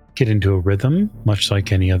get into a rhythm, much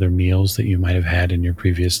like any other meals that you might have had in your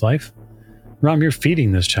previous life. Rahm, you're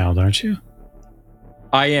feeding this child, aren't you?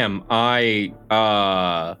 I am. I've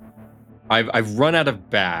run out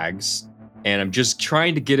of bags, and I'm just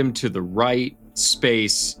trying to get him to the right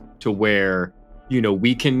space to where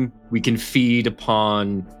we can feed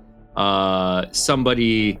upon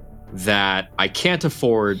somebody that I can't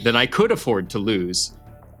afford, that I could afford to lose,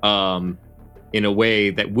 in a way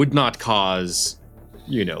that would not cause,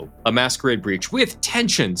 a masquerade breach with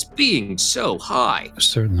tensions being so high.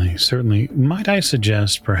 Certainly. Might I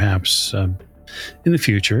suggest perhaps in the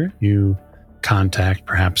future you contact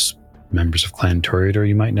perhaps members of Clan Toreador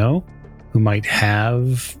you might know, who might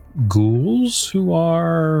have ghouls who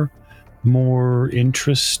are more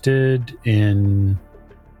interested in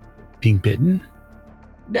being bitten?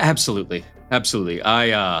 Absolutely.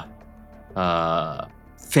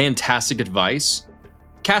 Fantastic advice.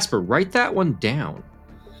 Casper, write that one down.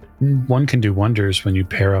 One can do wonders when you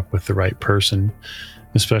pair up with the right person,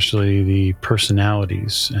 especially the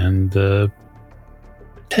personalities and the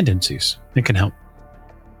tendencies. It can help.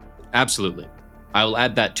 Absolutely. I'll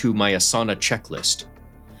add that to my Asana checklist.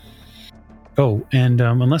 Oh, and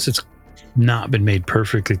unless it's not been made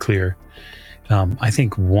perfectly clear, I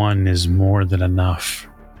think one is more than enough.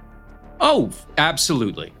 Oh,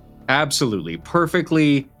 absolutely.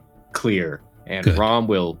 Perfectly clear. And Good. Rahm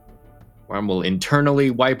will internally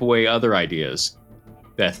wipe away other ideas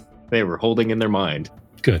that they were holding in their mind.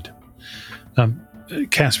 Good.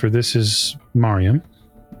 Casper, this is Mariam,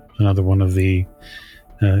 another one of the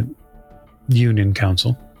Union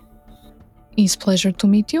Council. It's a pleasure to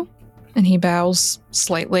meet you. And he bows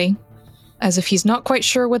slightly, as if he's not quite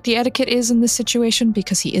sure what the etiquette is in this situation,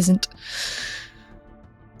 because he isn't.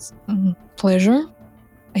 Pleasure,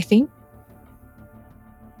 I think.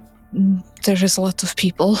 There is a lot of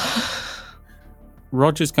people.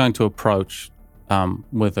 Roger's going to approach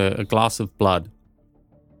with a glass of blood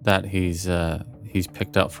that he's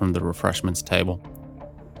picked up from the refreshments table.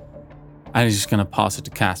 And he's just going to pass it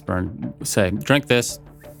to Casper and say, "Drink this."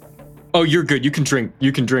 Oh, you're good. You can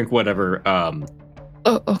drink whatever.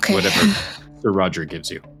 Okay. Whatever Sir Roger gives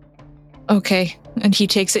you. Okay. And he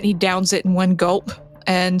takes it and he downs it in one gulp.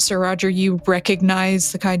 And Sir Roger, you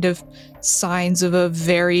recognize the kind of signs of a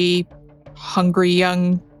very hungry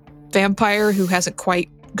young vampire who hasn't quite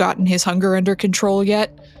gotten his hunger under control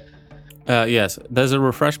yet. Yes, there's a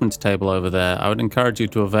refreshments table over there. I would encourage you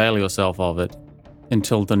to avail yourself of it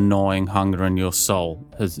until the gnawing hunger in your soul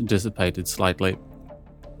has dissipated slightly.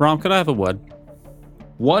 Rahm, could I have a word?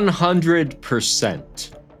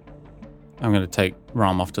 100%. I'm going to take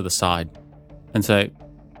Rahm off to the side and say,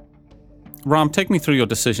 "Rahm, take me through your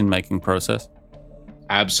decision-making process."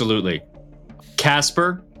 Absolutely.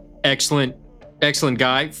 Casper, excellent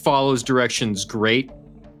guy. Follows directions great.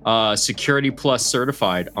 Security Plus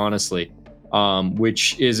certified, honestly,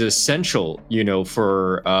 which is essential,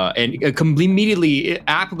 for and immediately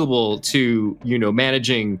applicable to,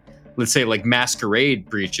 managing, let's say, masquerade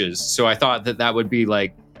breaches. So I thought that would be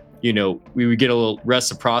we would get a little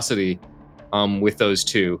reciprocity with those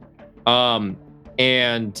two.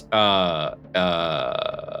 And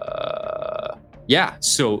yeah,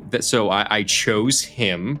 so I chose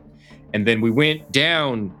him, and then we went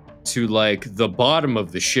down to like the bottom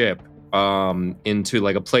of the ship, into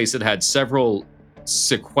like a place that had several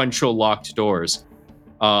sequential locked doors,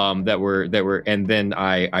 that were, and then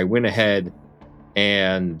I went ahead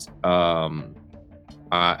and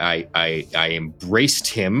I embraced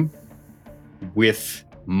him with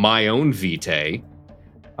my own vitae,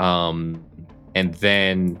 and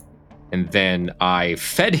then I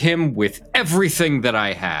fed him with everything that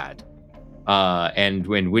I had, and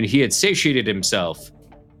when he had satiated himself,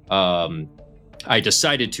 I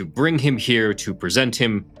decided to bring him here to present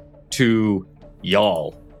him to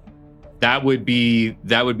y'all. That would be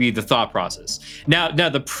the thought process. Now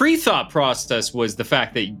the pre-thought process was the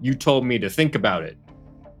fact that you told me to think about it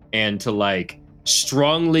and to like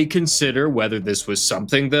strongly consider whether this was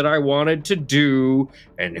something that I wanted to do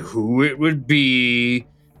and who it would be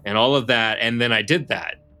and all of that. And then I did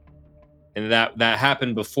that. And that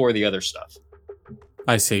happened before the other stuff.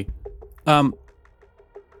 I see. Rahm,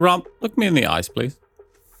 look me in the eyes, please.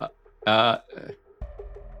 I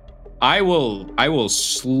will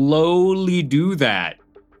slowly do that.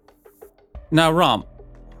 Now, Rahm,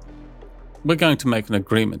 we're going to make an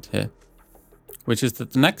agreement here, which is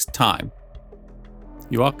that the next time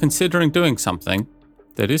you are considering doing something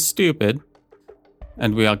that is stupid,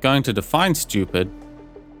 and we are going to define stupid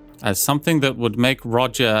as something that would make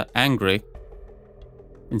Roger angry,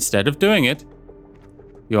 instead of doing it,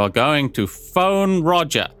 you are going to phone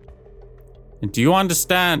Roger. And do you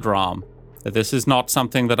understand, Rahm, that this is not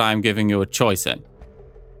something that I'm giving you a choice in?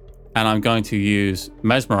 And I'm going to use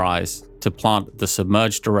Mesmerize to plant the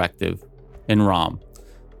submerge directive in Rahm,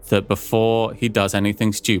 that before he does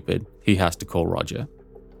anything stupid, he has to call Roger.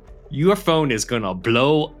 Your phone is gonna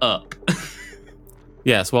blow up.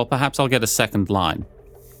 Yes, well, perhaps I'll get a second line.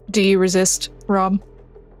 Do you resist, Rahm?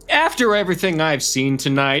 After everything I've seen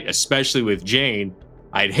tonight, especially with Jane,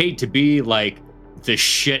 I'd hate to be like the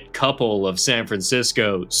shit couple of San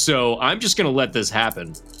Francisco, so I'm just gonna let this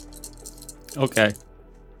happen. Okay.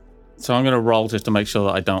 So I'm gonna roll just to make sure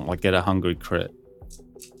that I don't like get a hungry crit.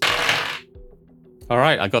 All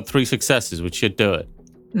right, I got 3 successes, which should do it.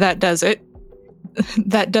 That does it.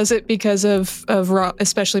 That does it because of Rahm,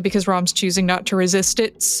 especially because Rahm's choosing not to resist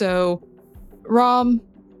it. So, Rahm,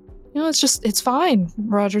 it's fine.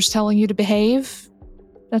 Roger's telling you to behave.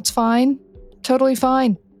 That's fine. Totally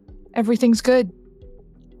fine. Everything's good.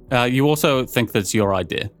 You also think that's your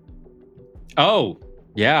idea. Oh,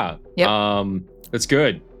 yeah. Yep. That's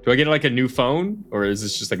good. Do I get like a new phone, or is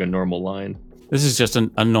this just like a normal line? This is just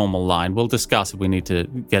a normal line. We'll discuss if we need to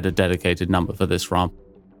get a dedicated number for this, Rahm.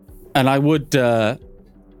 And I would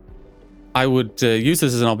use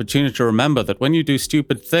this as an opportunity to remember that when you do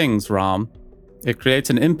stupid things, Rahm, it creates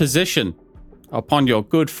an imposition upon your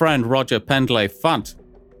good friend Roger Pendlay Funt,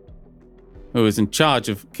 who is in charge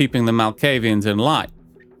of keeping the Malkavians in line.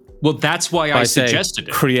 Well, that's why I suggested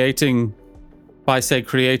it. Creating more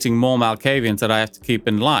Malkavians that I have to keep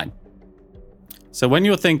in line. So when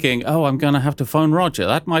you're thinking, oh, I'm going to have to phone Roger,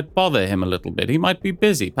 that might bother him a little bit. He might be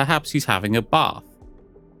busy. Perhaps he's having a bath.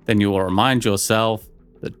 Then you will remind yourself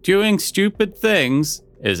that doing stupid things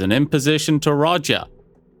is an imposition to Roger.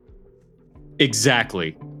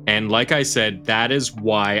 Exactly. And like I said, that is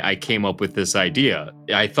why I came up with this idea.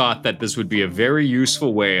 I thought that this would be a very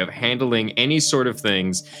useful way of handling any sort of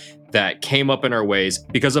things that came up in our ways,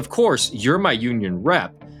 because of course, you're my union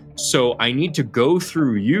rep. So I need to go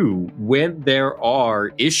through you when there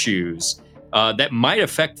are issues that might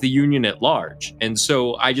affect the union at large. And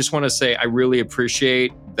so I just want to say I really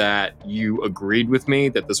appreciate that you agreed with me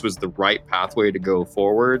that this was the right pathway to go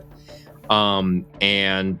forward,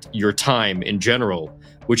 and your time in general,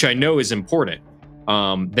 which I know is important,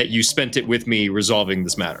 that you spent it with me resolving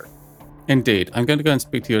this matter. Indeed. I'm going to go and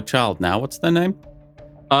speak to your child now. What's their name?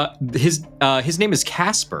 His name is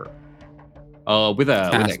Casper, with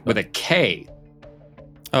a K.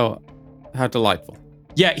 Oh, how delightful.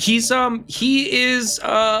 Yeah, he is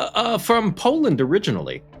from Poland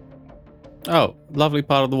originally. Oh, lovely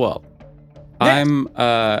part of the world.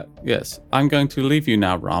 Next. I'm going to leave you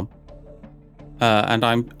now, Rahm. And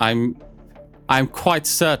I'm quite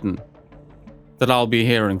certain that I'll be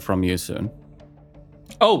hearing from you soon.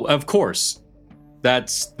 Oh, of course. That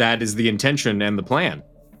is the intention and the plan.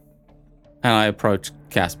 And I approach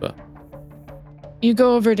Casper. You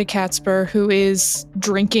go over to Casper, who is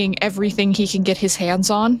drinking everything he can get his hands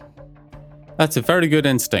on. That's a very good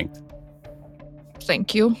instinct.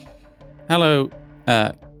 Thank you. Hello,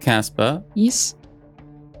 Casper. Yes?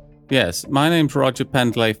 Yes, my name's Roger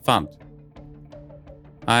Pendlay Funt.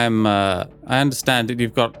 I understand that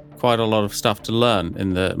you've got quite a lot of stuff to learn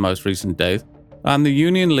in the most recent days. I'm the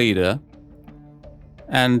union leader,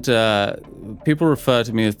 and people refer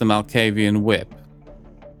to me as the Malkavian Whip.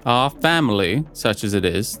 Our family, such as it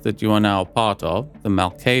is, that you are now a part of, the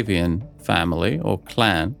Malkavian family or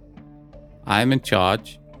clan, I'm in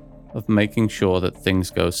charge of making sure that things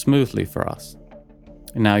go smoothly for us.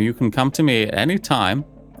 Now, you can come to me at any time,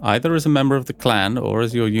 either as a member of the clan or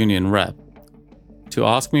as your union rep, to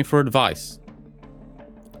ask me for advice,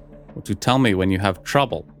 or to tell me when you have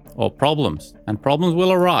trouble or problems, and problems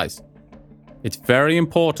will arise. It's very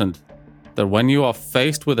important that when you are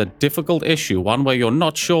faced with a difficult issue, one where you're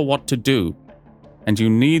not sure what to do, and you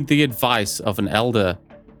need the advice of an elder,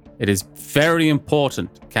 it is very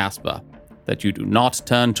important, Casper, that you do not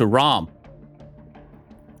turn to Rahm.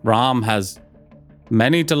 Rahm has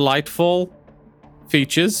many delightful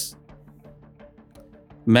features,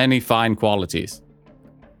 many fine qualities.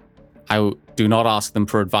 I do not ask them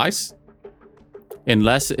for advice,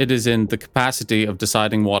 unless it is in the capacity of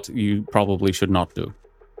deciding what you probably should not do.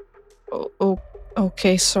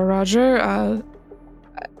 Okay, Sir Roger.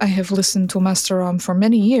 I have listened to Master Rahm for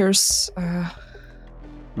many years. A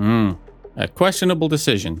questionable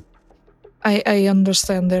decision. I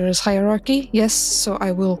understand there is hierarchy, yes, so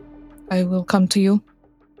I will come to you.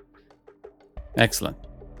 Excellent.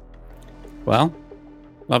 Well,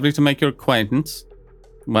 lovely to make your acquaintance.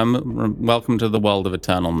 Welcome to the world of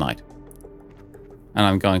Eternal Night. And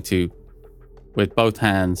I'm going to, with both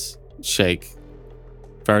hands, shake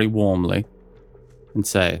very warmly and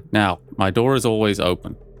say, now, my door is always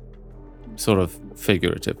open, sort of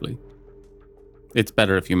figuratively. It's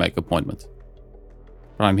better if you make appointments.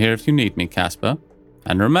 But I'm here if you need me, Casper.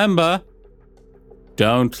 And remember,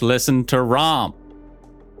 don't listen to Rahm.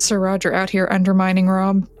 Sir Roger out here undermining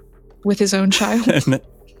Rahm with his own child.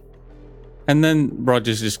 And then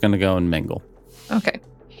Roger's just going to go and mingle. Okay.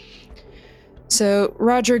 So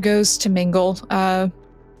Roger goes to mingle.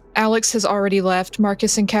 Alex has already left.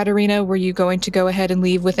 Marcus and Katerina, were you going to go ahead and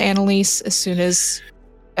leave with Annalise as soon as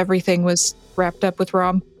everything was wrapped up with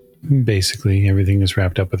Rahm? Basically, everything is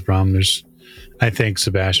wrapped up with Rahm. I thank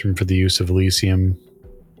Sebastian for the use of Elysium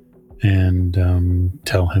and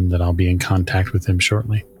tell him that I'll be in contact with him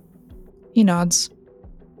shortly. He nods.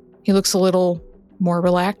 He looks a little more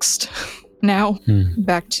relaxed now,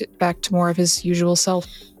 back to more of his usual self.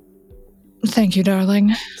 Thank you,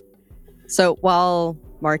 darling. So while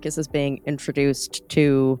Marcus is being introduced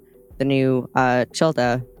to the new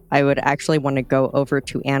Childa, I would actually want to go over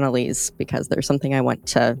to Annalise because there's something I want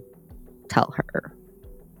to tell her.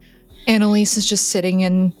 Annalise is just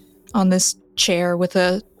sitting on this chair with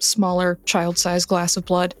a smaller child-sized glass of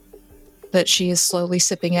blood that she is slowly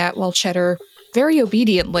sipping at while Cheddar, very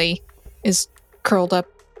obediently, is curled up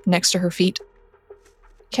next to her feet.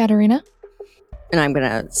 Katerina? And I'm going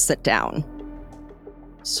to sit down.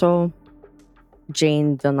 So,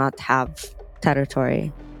 Jane will not have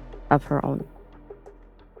territory of her own.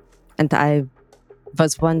 And I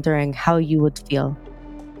was wondering how you would feel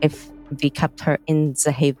if we kept her in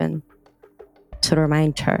the haven to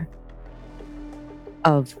remind her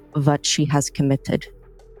of what she has committed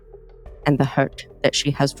and the hurt that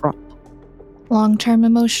she has wrought. Long-term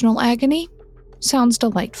emotional agony? Sounds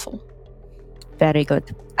delightful. Very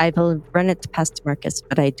good. I will run it past Marcus,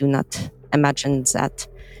 but I do not imagine that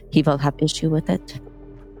he will have issue with it,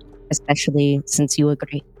 especially since you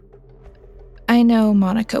agree. I know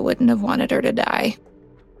Monica wouldn't have wanted her to die,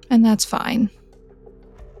 and that's fine.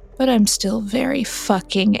 But I'm still very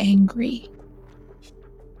fucking angry.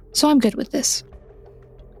 So I'm good with this.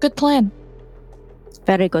 Good plan.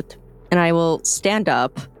 Very good. And I will stand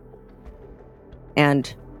up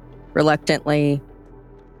and reluctantly,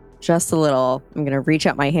 just a little, I'm going to reach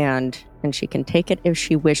out my hand and she can take it if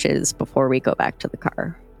she wishes before we go back to the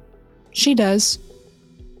car. She does.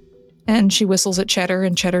 And she whistles at Cheddar,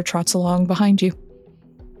 and Cheddar trots along behind you.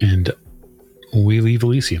 And we leave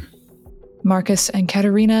Elysium. Marcus and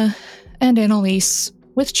Katerina and Annalise,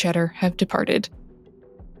 with Cheddar, have departed.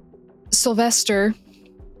 Sylvestre,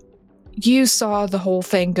 you saw the whole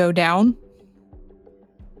thing go down.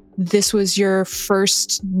 This was your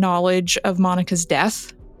first knowledge of Monica's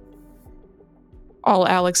death. All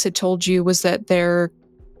Alex had told you was that their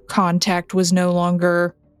contact was no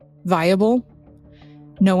longer viable.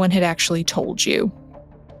 No one had actually told you.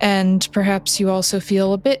 And perhaps you also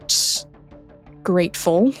feel a bit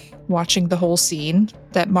grateful, watching the whole scene,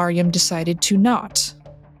 that Mariam decided to not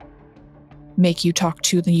make you talk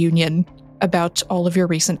to the Union about all of your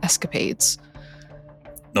recent escapades.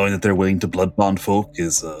 Knowing that they're willing to blood bond folk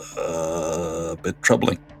is a bit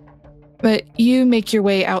troubling. But you make your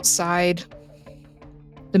way outside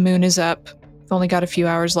The moon is up. You've only got a few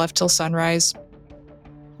hours left till sunrise.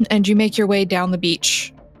 And you make your way down the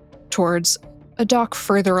beach towards a dock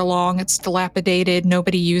further along. It's dilapidated.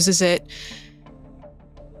 Nobody uses it.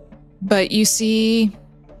 But you see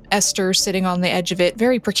Esther sitting on the edge of it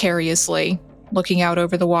very precariously, looking out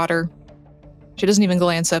over the water. She doesn't even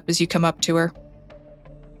glance up as you come up to her.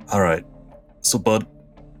 All right. So, Bud,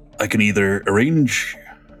 I can either arrange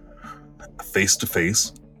a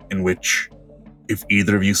face-to-face in which if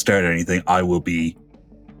either of you start anything, I will be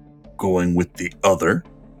going with the other.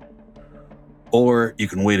 Or you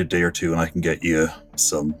can wait a day or two and I can get you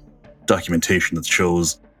some documentation that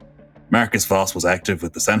shows Marcus Voss was active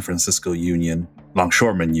with the San Francisco Union,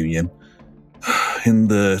 Longshoremen Union, in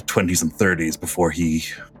the 20s and 30s before he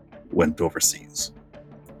went overseas.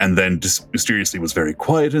 And then just mysteriously was very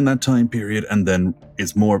quiet in that time period and then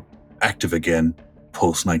is more active again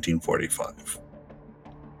post-1945.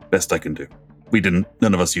 Best I can do.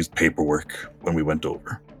 None of us used paperwork when we went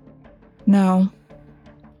over. No.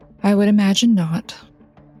 I would imagine not.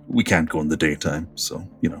 We can't go in the daytime, so,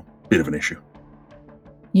 bit of an issue.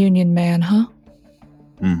 Union man, huh?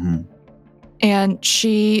 Mm-hmm. And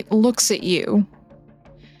she looks at you,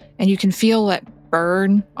 and you can feel that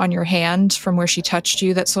burn on your hand from where she touched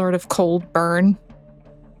you, that sort of cold burn.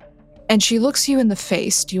 And she looks you in the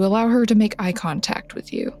face. Do you allow her to make eye contact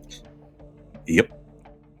with you? Yep.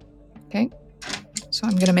 Okay. So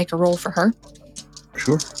I'm going to make a roll for her.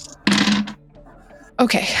 Sure.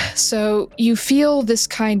 Okay, so you feel this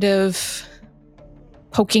kind of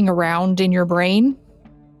poking around in your brain.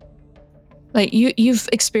 Like you've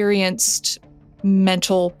experienced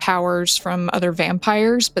mental powers from other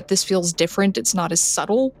vampires, but this feels different. It's not as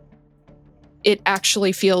subtle. It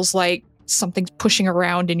actually feels like something's pushing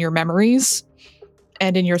around in your memories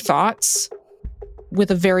and in your thoughts with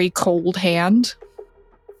a very cold hand.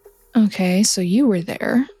 Okay, so you were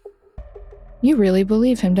there. You really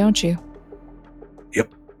believe him, don't you?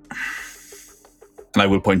 Yep. And I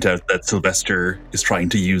will point out that Sylvestre is trying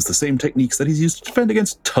to use the same techniques that he's used to defend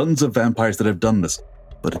against tons of vampires that have done this.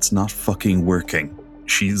 But it's not fucking working.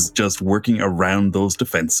 She's just working around those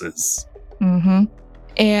defenses. Mm-hmm.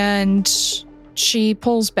 And she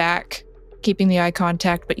pulls back, keeping the eye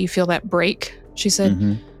contact, but you feel that break. She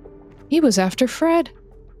said, He was after Fred.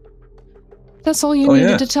 That's all you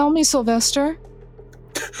needed to tell me, Sylvestre.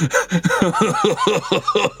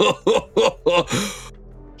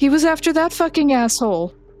 He was after that fucking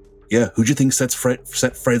asshole. Yeah, who'd you think set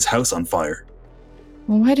Fred's house on fire?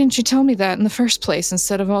 Well, why didn't you tell me that in the first place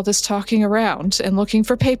instead of all this talking around and looking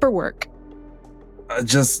for paperwork?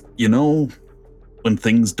 Just, when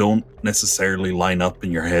things don't necessarily line up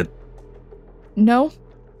in your head. No?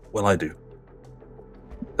 Well, I do.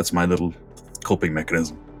 That's my little coping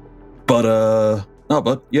mechanism. But,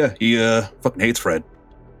 he fucking hates Fred.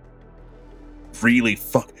 Really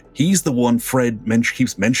He's the one Fred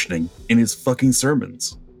keeps mentioning in his fucking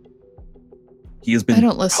sermons. He has been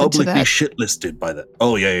publicly shit-listed by that.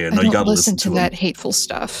 Oh, yeah. No, you gotta listen to that hateful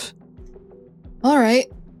stuff. All right.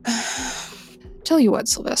 Tell you what,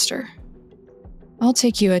 Sylvestre. I'll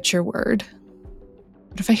take you at your word.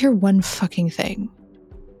 But if I hear one fucking thing,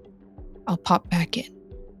 I'll pop back in.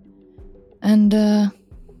 And,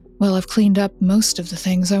 I've cleaned up most of the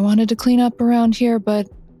things I wanted to clean up around here, but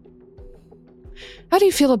how do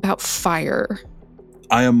you feel about fire?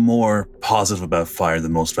 I am more positive about fire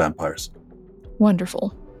than most vampires.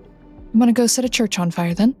 Wonderful. I'm gonna go set a church on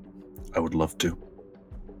fire then. I would love to.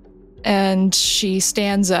 And she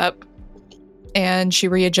stands up and she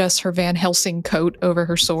readjusts her Van Helsing coat over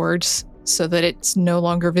her swords so that it's no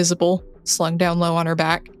longer visible, slung down low on her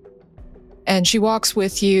back. And she walks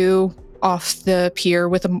with you off the pier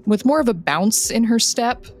with more of a bounce in her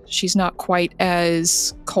step. She's not quite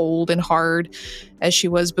as cold and hard as she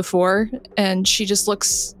was before. And she just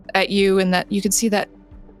looks at you, and that you can see that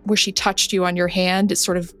where she touched you on your hand, it's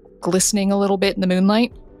sort of glistening a little bit in the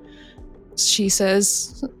moonlight. She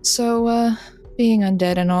says, So, being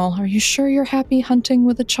undead and all, are you sure you're happy hunting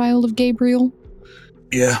with a child of Gabriel?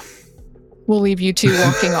 Yeah. We'll leave you two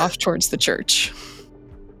walking off towards the church.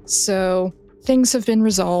 So, things have been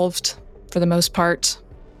resolved for the most part.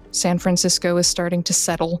 San Francisco is starting to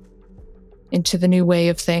settle into the new way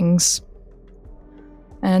of things.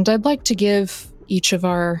 And I'd like to give each of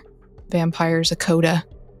our vampires a coda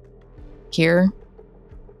here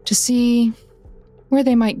to see where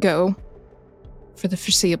they might go for the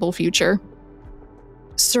foreseeable future.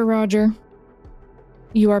 Sir Roger,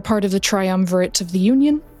 you are part of the triumvirate of the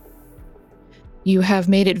Union. You have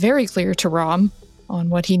made it very clear to Rahm on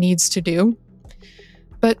what he needs to do.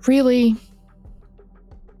 But really,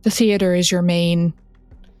 the theater is your main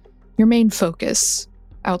focus.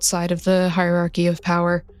 outside of the hierarchy of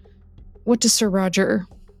power. What does Sir Roger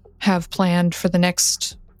have planned for the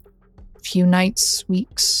next few nights,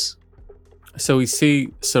 weeks? So we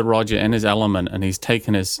see Sir Roger in his element, and he's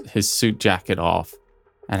taken his suit jacket off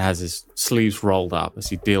and has his sleeves rolled up as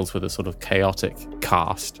he deals with a sort of chaotic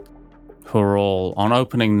cast who are all on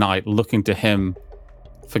opening night looking to him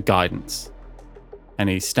for guidance. And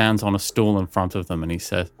he stands on a stool in front of them and he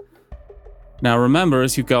says, "Now remember,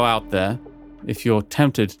 as you go out there, if you're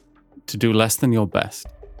tempted to do less than your best,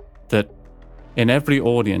 that in every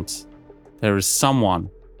audience there is someone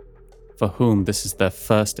for whom this is their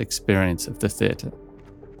first experience of the theatre.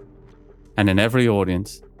 And in every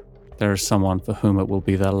audience, there is someone for whom it will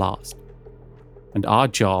be their last. And our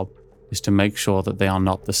job is to make sure that they are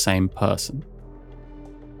not the same person.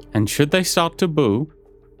 And should they start to boo,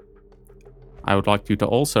 I would like you to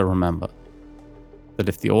also remember that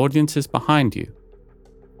if the audience is behind you,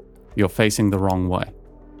 you're facing the wrong way.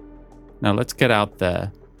 Now let's get out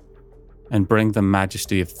there and bring the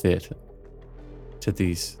majesty of theatre to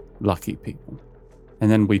these lucky people."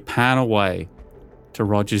 And then we pan away to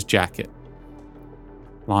Roger's jacket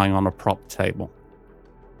lying on a prop table.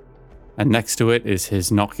 And next to it is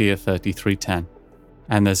his Nokia 3310.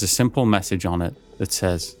 And there's a simple message on it that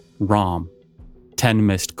says, "Rahm, 10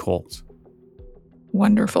 missed calls."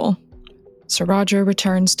 Wonderful. Sir Roger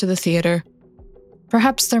returns to the theater.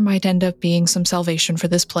 Perhaps there might end up being some salvation for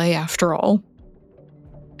this play after all.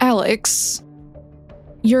 Alex,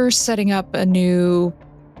 you're setting up a new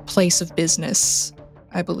place of business,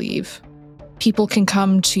 I believe. People can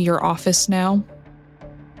come to your office now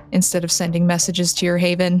instead of sending messages to your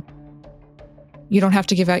haven. You don't have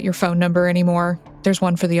to give out your phone number anymore. There's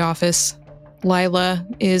one for the office. Lila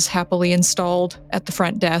is happily installed at the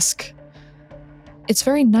front desk. It's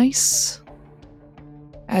very nice,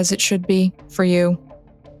 as it should be for you.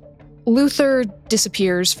 Luther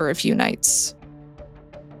disappears for a few nights.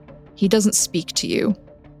 He doesn't speak to you.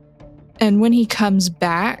 And when he comes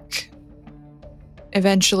back,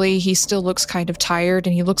 eventually he still looks kind of tired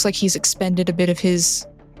and he looks like he's expended a bit of his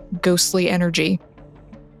ghostly energy.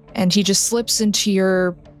 And he just slips into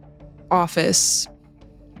your office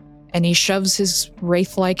and he shoves his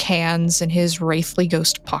wraith-like hands in his wraithly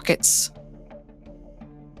ghost pockets.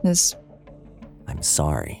 I'm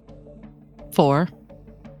sorry For?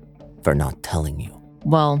 for not telling you.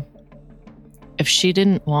 Well, if she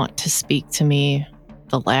didn't want to speak to me,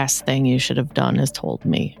 the last thing you should have done is told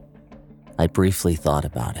me. I briefly thought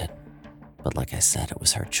about it, but like I said, it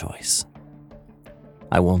was her choice.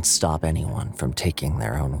 I won't stop anyone from taking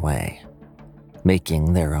their own way,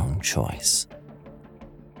 making their own choice.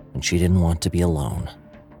 And she didn't want to be alone,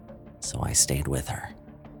 so I stayed with her.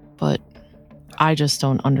 But I just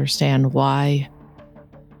don't understand why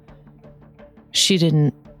she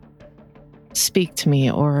didn't speak to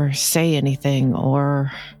me or say anything,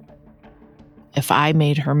 or if I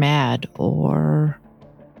made her mad, or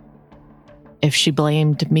if she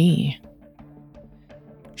blamed me.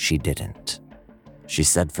 She didn't. She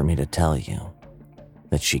said for me to tell you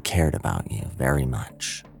that she cared about you very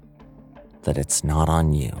much, that it's not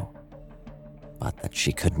on you, but that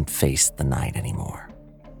she couldn't face the night anymore,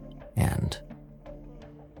 and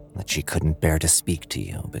that she couldn't bear to speak to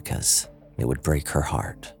you because it would break her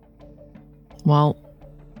heart. Well,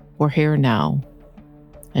 we're here now,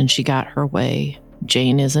 and she got her way.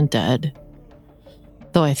 Jane isn't dead,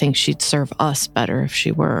 though I think she'd serve us better if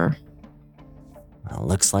she were. Well,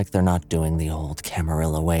 looks like they're not doing the old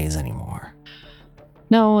Camarilla ways anymore.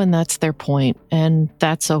 No, and that's their point, and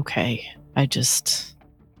that's okay. It's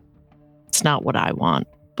not what I want,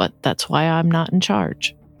 but that's why I'm not in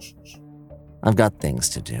charge. I've got things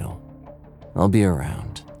to do. I'll be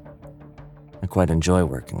around. I quite enjoy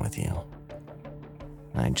working with you.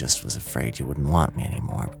 I just was afraid you wouldn't want me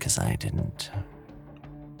anymore because I didn't.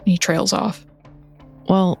 He trails off.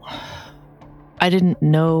 Well, I didn't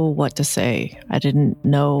know what to say. I didn't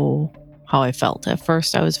know how I felt. At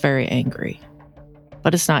first, I was very angry.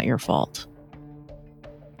 But it's not your fault.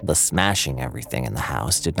 The smashing everything in the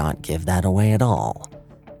house did not give that away at all.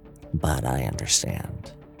 But I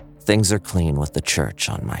understand. Things are clean with the church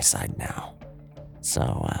on my side now.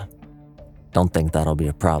 So, don't think that'll be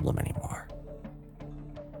a problem anymore.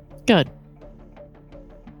 Good.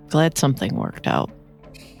 Glad something worked out.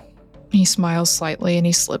 He smiles slightly and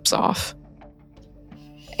he slips off.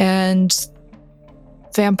 And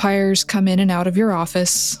vampires come in and out of your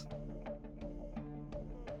office.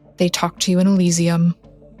 They talk to you in Elysium.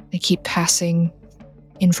 They keep passing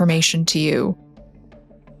information to you.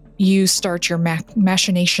 You start your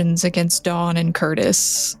machinations against Dawn and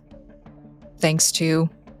Curtis, thanks to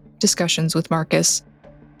discussions with Marcus.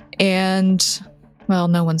 And well,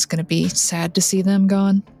 no one's going to be sad to see them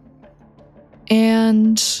gone.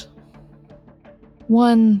 And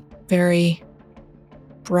one very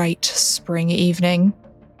bright spring evening,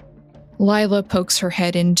 Lila pokes her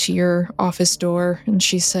head into your office door and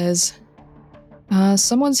she says,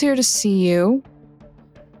 someone's here to see you.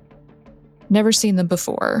 Never seen them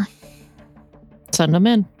before. Send them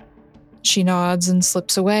in. She nods and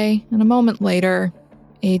slips away, and a moment later,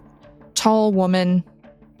 a tall woman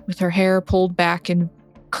with her hair pulled back in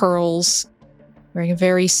curls, wearing a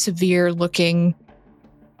very severe-looking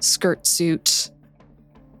skirt suit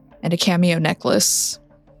and a cameo necklace,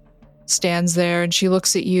 stands there, and she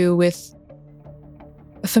looks at you with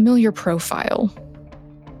a familiar profile.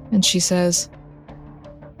 And she says,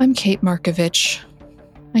 I'm Kate Markovich.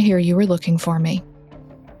 I hear you were looking for me.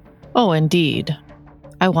 Oh, indeed.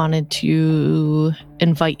 I wanted to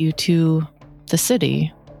invite you to the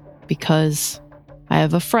city because I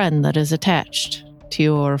have a friend that is attached to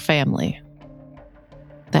your family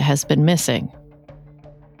that has been missing.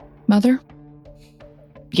 Mother?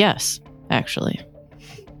 Yes, actually.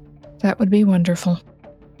 That would be wonderful.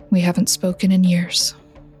 We haven't spoken in years.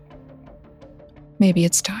 Maybe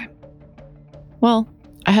it's time. Well,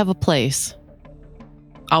 I have a place.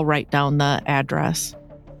 I'll write down the address.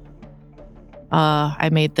 I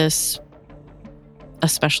made this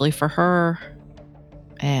especially for her,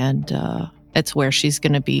 and it's where she's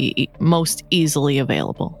going to be most easily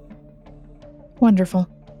available. Wonderful.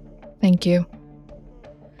 Thank you.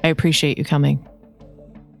 I appreciate you coming.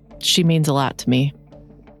 She means a lot to me.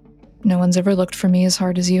 No one's ever looked for me as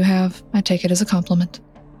hard as you have. I take it as a compliment.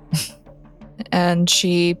 And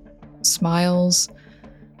she smiles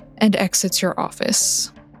and exits your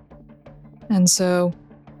office. And so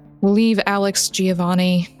we'll leave Alex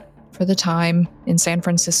Giovanni for the time in San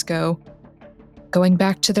Francisco, going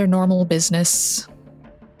back to their normal business,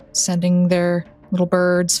 sending their little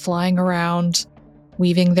birds flying around,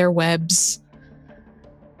 weaving their webs,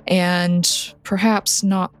 and perhaps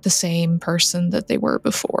not the same person that they were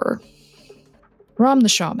before. Rahm the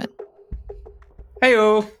shaman.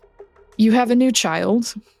 Heyo! You have a new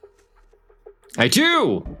child. I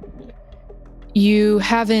do! You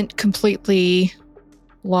haven't completely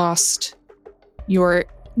lost your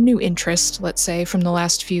new interest, let's say, from the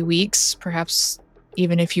last few weeks, perhaps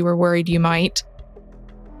even if you were worried you might.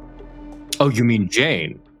 Oh, you mean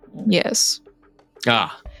Jane? Yes.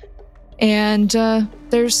 Ah. And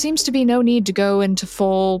there seems to be no need to go into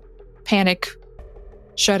full panic,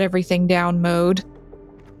 shut everything down mode.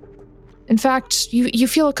 In fact, you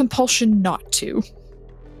feel a compulsion not to.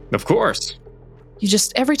 Of course. You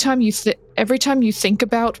just every time you think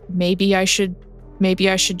about maybe I should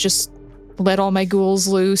just let all my ghouls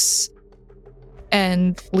loose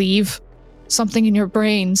and leave, something in your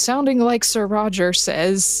brain sounding like Sir Roger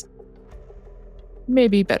says,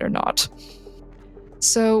 maybe better not.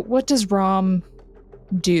 So what does Rahm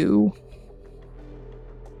do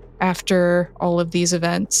after all of these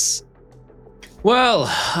events? Well,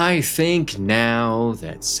 I think now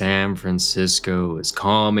that San Francisco is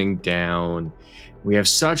calming down, we have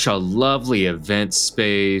such a lovely event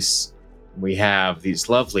space. We have these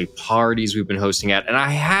lovely parties we've been hosting at, and I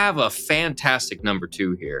have a fantastic number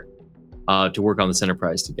 2 here to work on this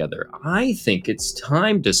enterprise together. I think it's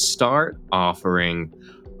time to start offering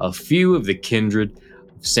a few of the kindred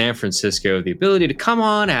of San Francisco the ability to come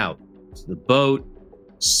on out to the boat,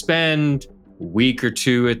 spend a week or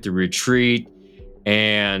 2 at the retreat,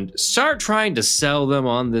 and start trying to sell them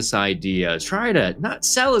on this idea. Not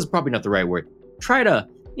sell is probably not the right word. Try to,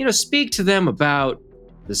 speak to them about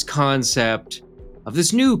this concept of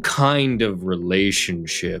this new kind of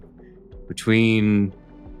relationship between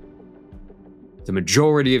the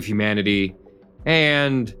majority of humanity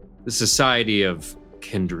and the society of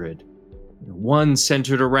kindred. One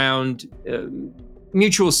centered around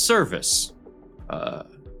mutual service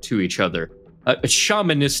to each other, a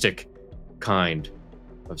shamanistic kind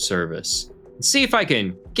of service. And see if I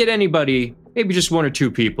can get anybody, maybe just 1 or 2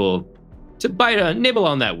 people, to nibble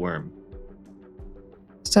on that worm.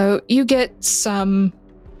 So you get some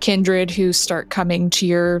kindred who start coming to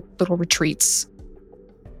your little retreats.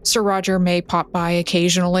 Sir Roger may pop by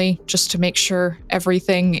occasionally just to make sure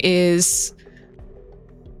everything is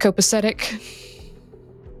copacetic.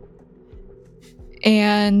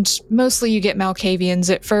 And mostly you get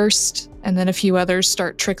Malkavians at first, and then a few others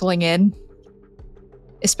start trickling in,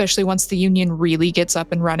 especially once the union really gets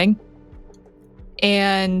up and running.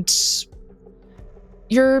 And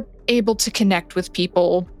you're able to connect with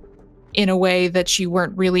people in a way that you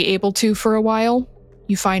weren't really able to for a while.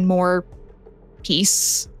 You find more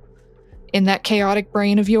peace in that chaotic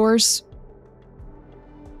brain of yours.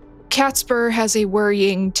 Catspur has a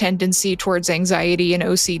worrying tendency towards anxiety and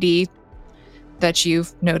OCD that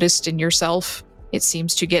you've noticed in yourself. It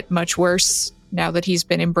seems to get much worse now that he's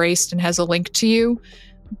been embraced and has a link to you.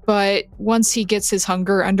 But once he gets his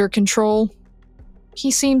hunger under control, he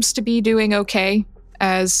seems to be doing okay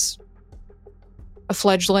as a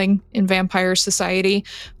fledgling in vampire society,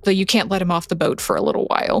 though you can't let him off the boat for a little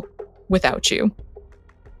while without you.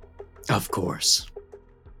 Of course.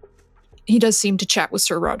 He does seem to chat with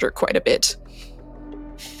Sir Roger quite a bit.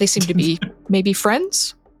 They seem to be maybe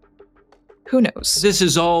friends? Who knows? This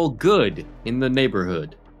is all good in the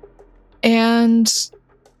neighborhood. And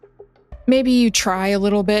maybe you try a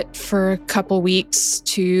little bit for a couple weeks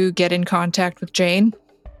to get in contact with Jane.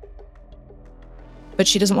 But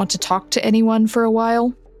she doesn't want to talk to anyone for a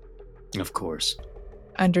while. Of course.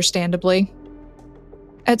 Understandably.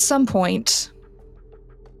 At some point,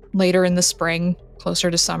 later in the spring,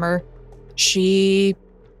 closer to summer, she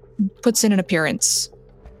puts in an appearance.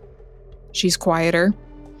 She's quieter.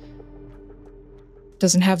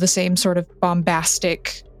 Doesn't have the same sort of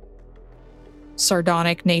bombastic,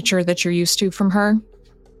 sardonic nature that you're used to from her.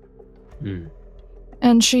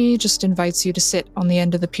 And she just invites you to sit on the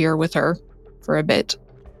end of the pier with her for a bit.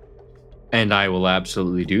 And I will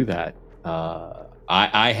absolutely do that.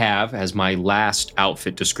 I have, as my last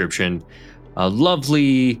outfit description, a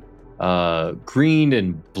lovely green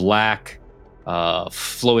and black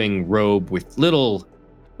flowing robe with little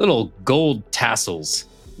gold tassels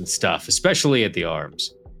and stuff, especially at the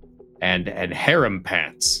arms, and harem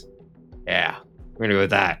pants. Yeah, we're gonna go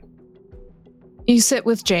with that. You sit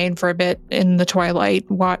with Jane for a bit in the twilight,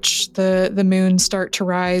 watch the moon start to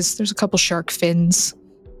rise. There's a couple shark fins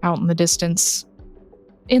out in the distance.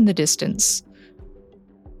 And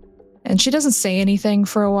she doesn't say anything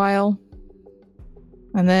for a while.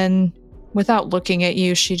 And then, without looking at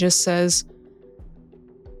you, she just says,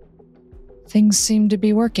 "Things seem to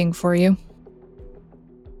be working for you."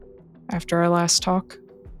 After our last talk.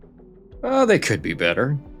 Oh, they could be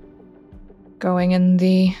better. Going in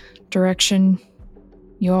the direction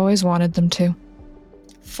you always wanted them to.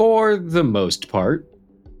 For the most part.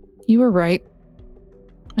 You were right.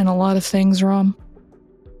 And a lot of things, Rahm.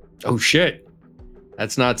 Oh shit.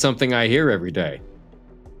 That's not something I hear every day.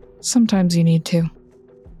 Sometimes you need to.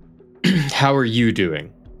 How are you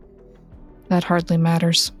doing? That hardly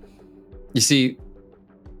matters. You see,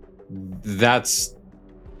 that's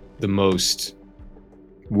the most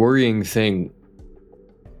worrying thing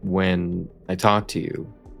when I talk to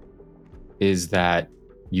you, is that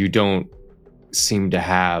you don't seem to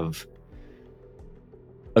have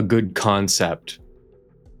a good concept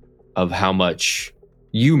of how much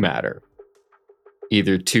you matter,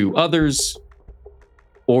 either to others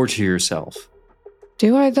or to yourself.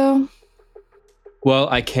 Do I, though? Well,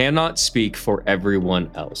 I cannot speak for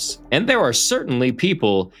everyone else. And there are certainly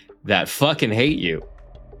people that fucking hate you.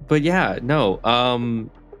 But yeah, no,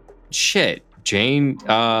 shit, Jane,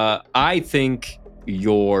 I think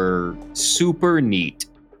you're super neat.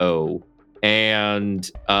 Oh, and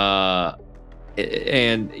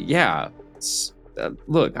yeah,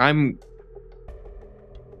 look, I'm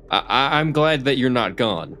glad that you're not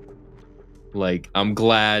gone. Like, I'm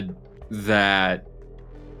glad that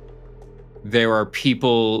there are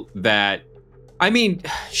people that, I mean,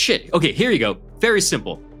 shit. Okay, here you go. Very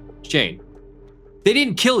simple. Jane, they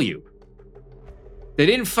didn't kill you. They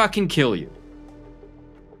didn't fucking kill you.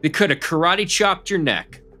 They could have karate chopped your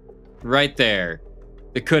neck right there.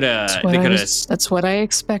 They could have. That's what I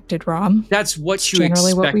expected, Rahm. That's what it's you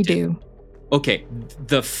generally expected. What we do. Okay,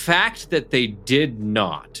 the fact that they did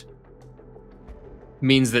not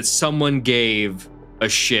means that someone gave a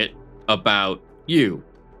shit about you.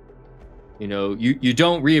 You know, you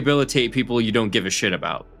don't rehabilitate people you don't give a shit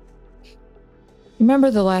about. Remember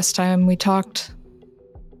the last time we talked?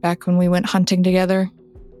 Back when we went hunting together?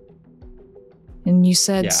 And you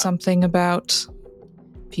said something about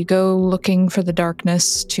if you go looking for the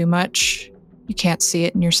darkness too much, you can't see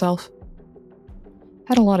it in yourself.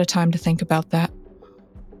 Had a lot of time to think about that.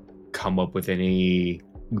 Come up with any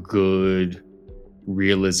good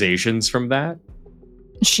realizations from that?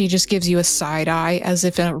 She just gives you a side eye as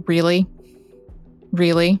if really?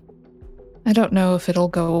 Really? I don't know if it'll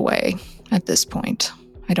go away at this point.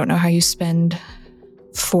 I don't know how you spend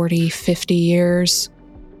 40, 50 years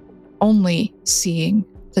only seeing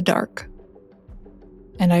the dark.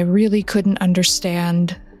 And I really couldn't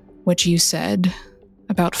understand what you said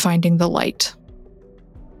about finding the light.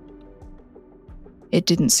 It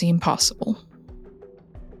didn't seem possible.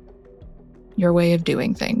 Your way of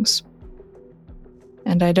doing things.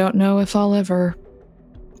 And I don't know if I'll ever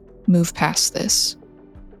move past this.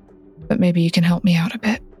 But maybe you can help me out a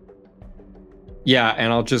bit. Yeah,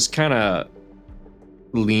 and I'll just kind of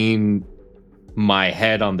lean my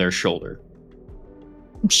head on their shoulder.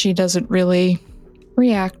 She doesn't really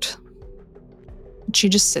react. She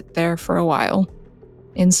just sit there for a while,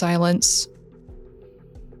 in silence,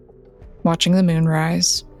 watching the moon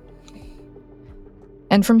rise.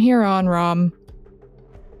 And from here on, Rahm,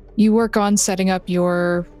 you work on setting up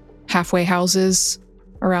your halfway houses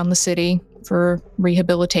around the city for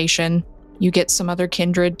rehabilitation. You get some other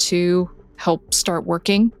kindred to help start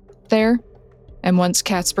working there. And once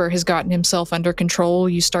Catsper has gotten himself under control,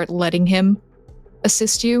 you start letting him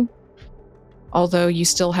assist you, although you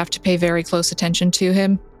still have to pay very close attention to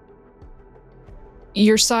him.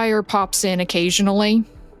 Your sire pops in occasionally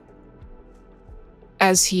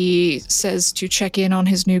as he says to check in on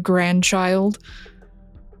his new grandchild,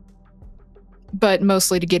 but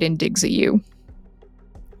mostly to get in digs at you.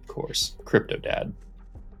 Of course, Crypto Dad.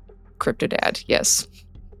 Crypto Dad, yes.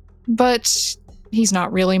 But he's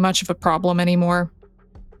not really much of a problem anymore.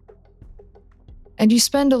 And you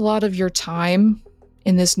spend a lot of your time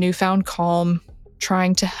in this newfound calm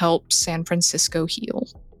trying to help San Francisco heal.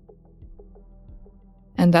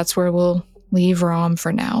 And that's where we'll leave Rahm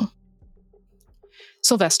for now.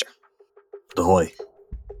 Sylvestre. Ahoy.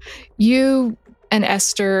 You and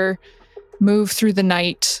Esther move through the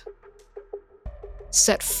night,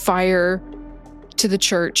 set fire to the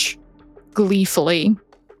church gleefully.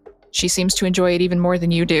 She seems to enjoy it even more than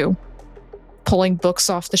you do. Pulling books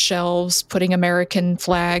off the shelves, putting American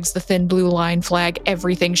flags, the thin blue line flag,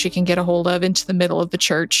 everything she can get a hold of into the middle of the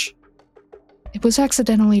church. It was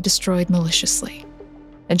accidentally destroyed maliciously.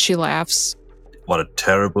 And she laughs. What a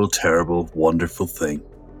terrible, terrible, wonderful thing.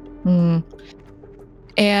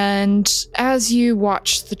 And as you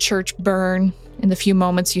watch the church burn in the few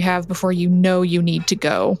moments you have before you know you need to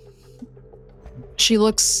go, she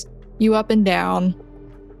looks you up and down,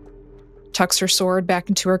 tucks her sword back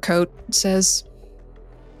into her coat, says,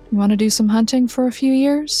 "You want to do some hunting for a few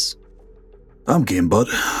years?" I'm game, bud.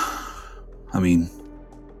 I mean,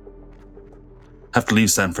 have to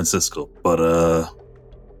leave San Francisco, but,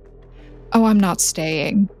 Oh, I'm not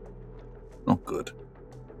staying. oh, good.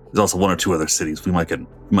 There's also one or two other cities we might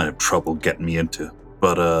have trouble getting me into,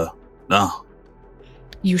 but, no.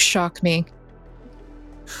 You shock me.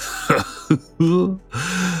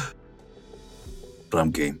 But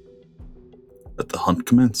I'm game. Let the hunt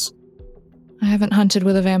commence. I haven't hunted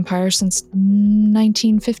with a vampire since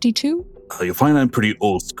 1952. You'll find I'm pretty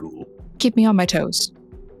old school. Keep me on my toes.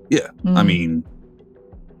 Yeah, I mean,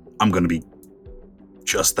 I'm gonna be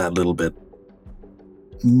just that little bit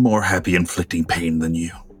more happy inflicting pain than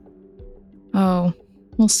you. Oh,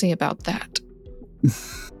 we'll see about that.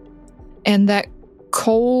 And that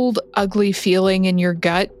cold, ugly feeling in your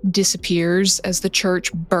gut disappears as the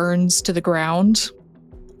church burns to the ground.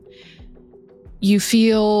 You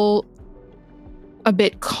feel a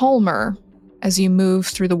bit calmer as you move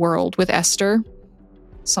through the world with Esther.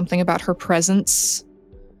 Something about her presence.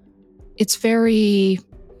 It's very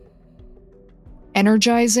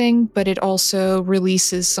energizing, but it also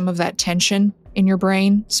releases some of that tension in your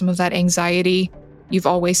brain, some of that anxiety you've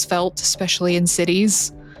always felt, especially in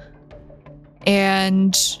cities.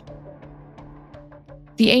 And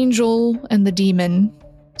the angel and the demon,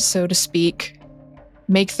 so to speak,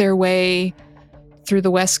 make their way through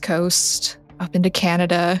the West Coast, up into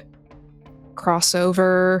Canada, cross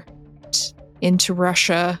over into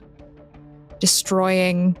Russia,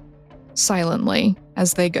 destroying silently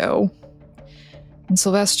as they go. And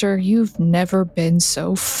Sylvestre, you've never been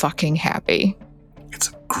so fucking happy. It's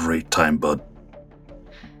a great time, bud.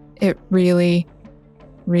 It really,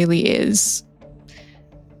 really is.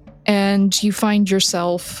 And you find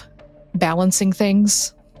yourself balancing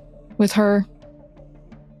things with her,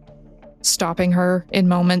 stopping her in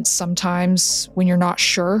moments sometimes when you're not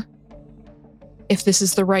sure if this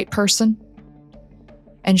is the right person.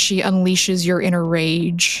 And she unleashes your inner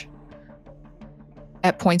rage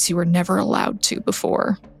at points you were never allowed to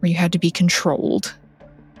before, where you had to be controlled.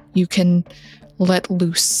 You can let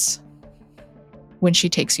loose when she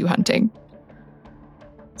takes you hunting.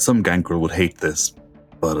 Some gangrel would hate this,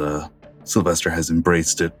 but Sylvestre has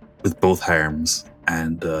embraced it with both harms,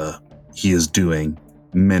 and he is doing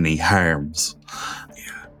many harms.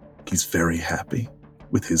 Yeah, he's very happy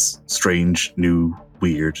with his strange, new,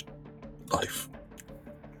 weird life.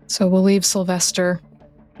 So we'll leave Sylvestre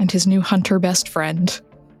and his new hunter best friend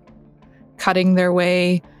cutting their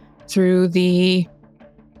way through the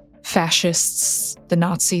fascists, the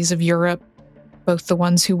Nazis of Europe, both the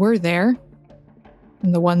ones who were there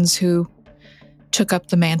and the ones who took up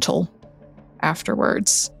the mantle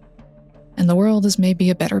afterwards. And the world is maybe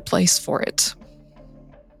a better place for it.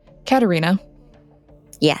 Katerina,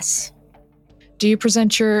 Yes. Do you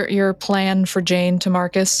present your plan for Jane to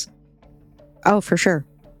Marcus? Oh, for sure.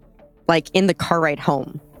 Like in the car ride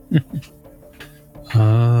home.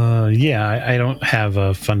 Yeah, I don't have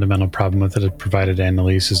a fundamental problem with it, provided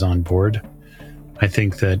Annalise is on board. I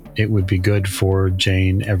think that it would be good for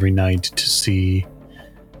Jane every night to see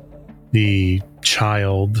the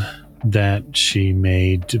child that she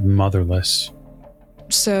made motherless.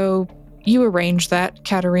 So you arrange that,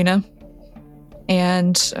 Katerina.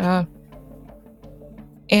 And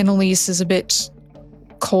Annalise is a bit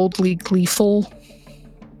coldly gleeful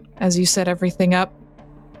as you set everything up.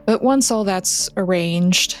 But once all that's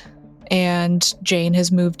arranged and Jane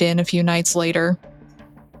has moved in a few nights later,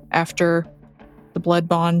 after the blood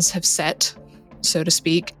bonds have set, so to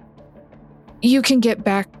speak, you can get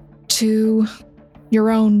back to your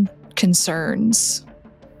own concerns.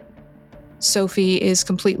 Sophie is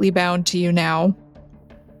completely bound to you now.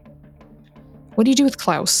 What do you do with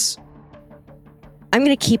Klaus? I'm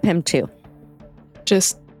going to keep him too.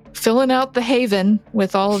 Just filling out the haven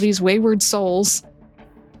with all of these wayward souls.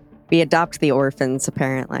 We adopt the orphans,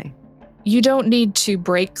 apparently. You don't need to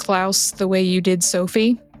break Klaus the way you did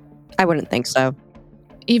Sophie. I wouldn't think so.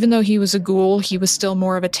 Even though he was a ghoul, he was still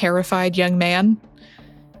more of a terrified young man.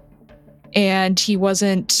 And he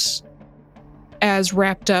wasn't as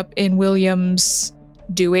wrapped up in William's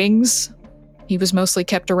doings. He was mostly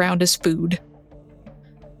kept around as food.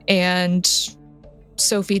 And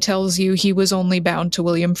Sophie tells you he was only bound to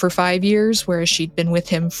William for 5 years, whereas she'd been with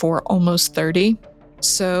him for almost 30.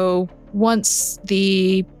 So once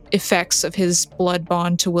the effects of his blood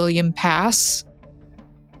bond to William pass,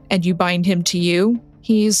 and you bind him to you,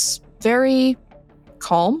 he's very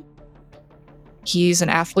calm. He's an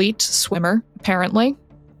athlete, swimmer, apparently,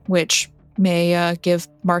 which may give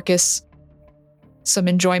Marcus some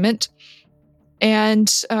enjoyment.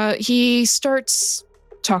 And he starts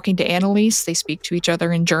talking to Annalise. They speak to each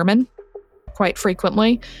other in German quite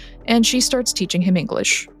frequently, and she starts teaching him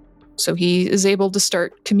English. So he is able to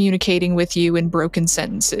start communicating with you in broken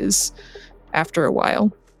sentences after a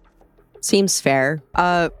while. Seems fair.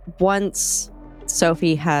 Once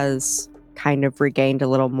Sophie has kind of regained a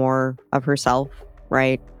little more of herself,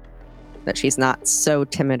 right? That she's not so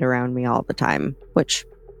timid around me all the time, which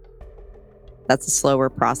that's a slower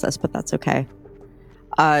process, but that's okay.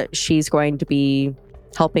 She's going to be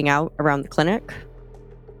helping out around the clinic.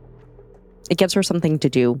 It gives her something to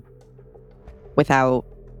do without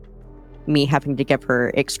me having to give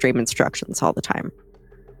her extreme instructions all the time.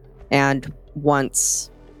 And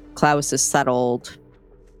once Klaus is settled,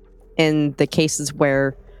 in the cases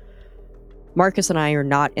where Marcus and I are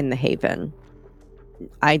not in the haven,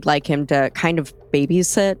 I'd like him to kind of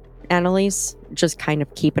babysit Annalise, just kind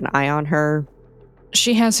of keep an eye on her.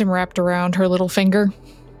 She has him wrapped around her little finger.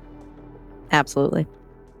 Absolutely.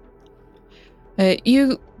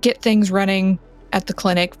 You get things running at the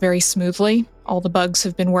clinic very smoothly. All the bugs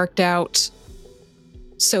have been worked out.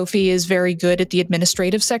 Sophie is very good at the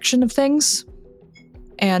administrative section of things.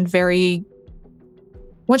 And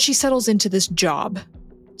once she settles into this job,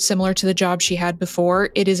 similar to the job she had before,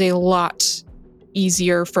 it is a lot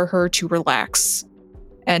easier for her to relax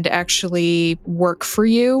and actually work for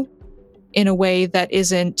you in a way that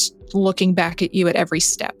isn't looking back at you at every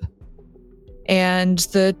step. And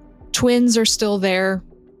the twins are still there,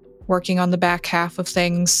 working on the back half of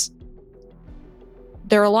things.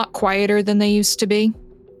 They're a lot quieter than they used to be,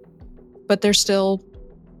 but they're still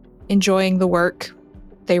enjoying the work.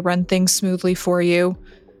 They run things smoothly for you.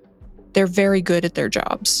 They're very good at their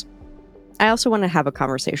jobs. I also want to have a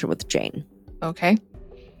conversation with Jane. Okay.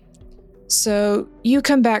 So you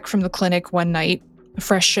come back from the clinic one night. A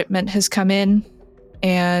fresh shipment has come in,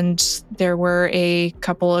 and there were a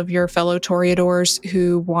couple of your fellow Toreadors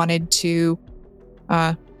who wanted to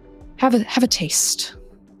have a taste.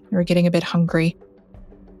 They were getting a bit hungry.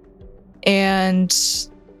 And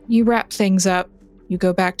you wrap things up. You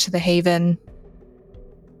go back to the haven.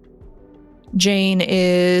 Jane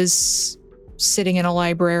is sitting in a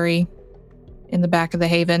library in the back of the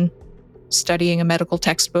haven, studying a medical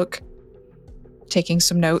textbook, taking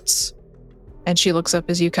some notes. And she looks up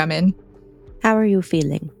as you come in. How are you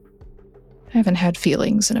feeling? I haven't had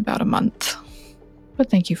feelings in about a month,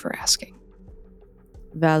 but thank you for asking.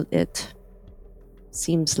 Well, it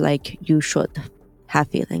seems like you should have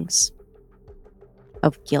feelings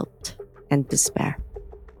of guilt and despair.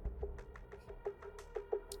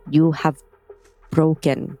 You have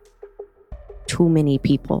broken too many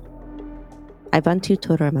people. I want you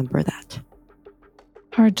to remember that.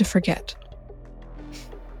 Hard to forget.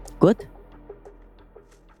 Good.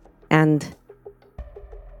 And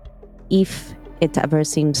if it ever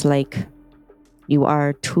seems like You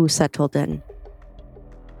are too settled in.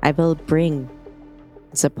 I will bring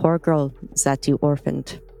the poor girl that you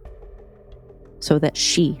orphaned so that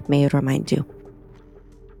she may remind you.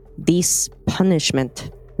 This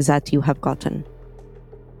punishment that you have gotten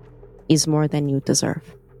is more than you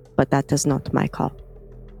deserve, but that is not my call.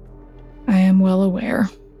 I am well aware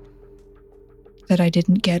that I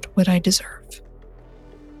didn't get what I deserve.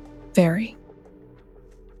 Very.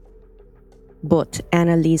 But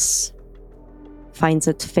Annalise finds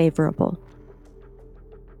it favorable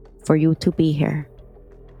for you to be here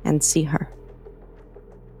and see her.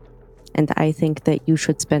 And I think that you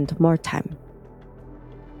should spend more time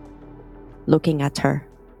looking at her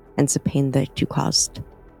and the pain that you caused,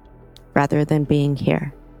 rather than being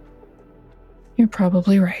here. You're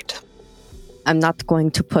probably right. I'm not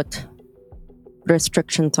going to put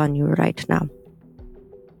restrictions on you right now,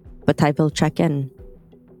 but I will check in.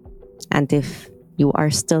 And if you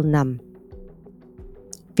are still numb,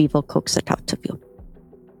 we will coax it out of you.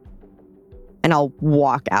 And I'll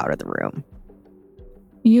walk out of the room.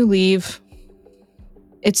 You leave.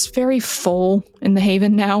 It's very full in the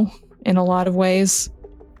Haven now, in a lot of ways.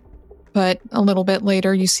 But a little bit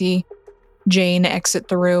later, you see Jane exit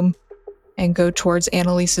the room and go towards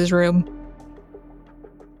Annalise's room.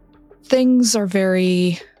 Things are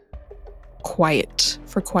very quiet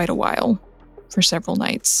for quite a while, for several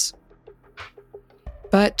nights.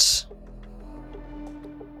 But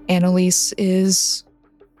Annalise is,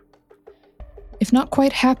 if not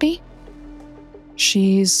quite happy,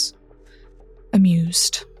 she's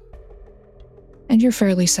amused. And you're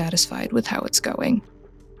fairly satisfied with how it's going,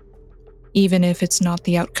 even if it's not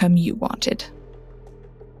the outcome you wanted.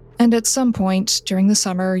 And at some point during the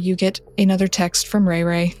summer, you get another text from Ray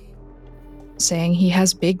Ray saying he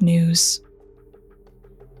has big news.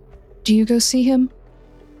 Do you go see him?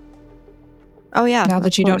 Oh, yeah. Now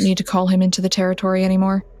that you don't need to call him into the territory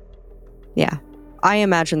anymore? Yeah. I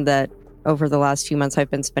imagine that over the last few months, I've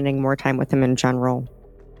been spending more time with him in general.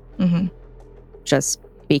 Mm-hmm. Just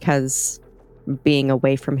because being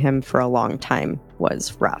away from him for a long time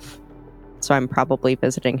was rough. So I'm probably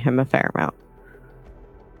visiting him a fair amount.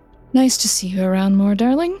 Nice to see you around more,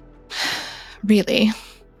 darling. Really.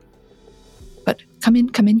 But come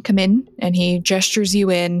in. And he gestures you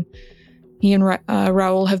in. He and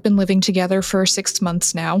Raoul have been living together for 6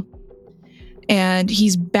 months now. And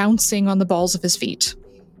he's bouncing on the balls of his feet.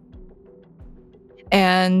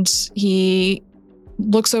 And he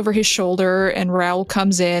looks over his shoulder, and Raoul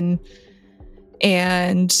comes in.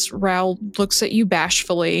 And Raoul looks at you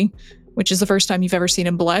bashfully, which is the first time you've ever seen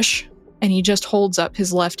him blush. And he just holds up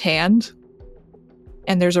his left hand.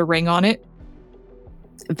 And there's a ring on it.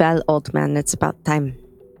 Well, old man, it's about time.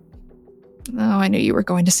 Oh, I knew you were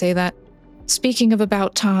going to say that. Speaking of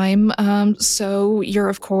about time, so you're,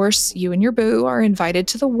 of course, you and your boo are invited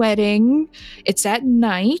to the wedding. It's at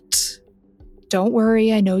night. Don't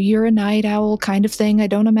worry, I know you're a night owl kind of thing. I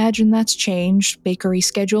don't imagine that's changed, bakery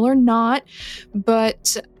schedule or not.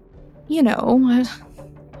 But, you know,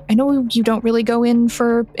 I know you don't really go in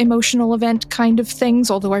for emotional event kind of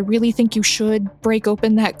things, although I really think you should break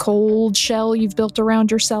open that cold shell you've built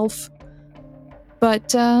around yourself.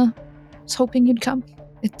 But, I was hoping you'd come.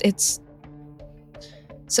 It's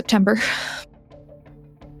September.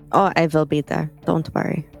 Oh, I will be there. Don't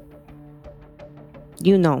worry.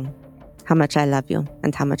 You know how much I love you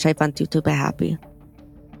and how much I want you to be happy.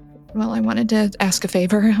 Well, I wanted to ask a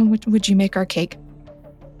favor. Would you make our cake?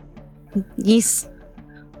 Yes.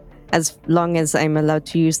 As long as I'm allowed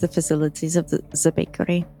to use the facilities of the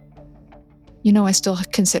bakery. You know, I still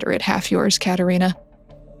consider it half yours, Katerina.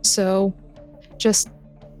 So,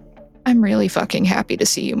 I'm really fucking happy to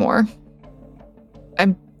see you more.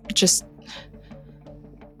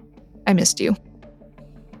 I missed you.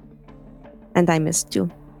 And I missed you.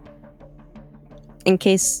 In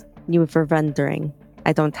case you were wondering,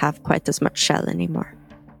 I don't have quite as much shell anymore.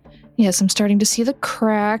 Yes, I'm starting to see the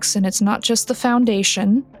cracks, and it's not just the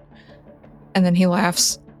foundation. And then he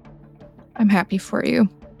laughs. I'm happy for you.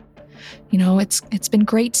 You know, it's been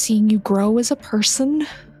great seeing you grow as a person.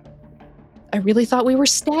 I really thought we were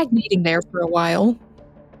stagnating there for a while.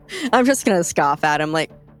 I'm just gonna scoff at him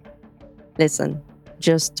like, listen,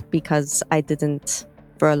 just because I didn't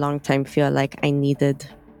for a long time feel like I needed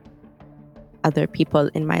other people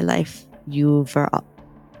in my life, you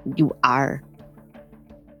are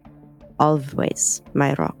always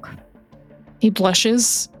my rock. He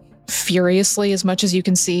blushes furiously, as much as you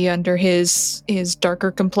can see under his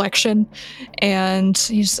darker complexion, and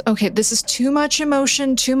he's okay, this is too much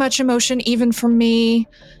emotion, even for me.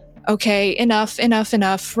 Okay, enough.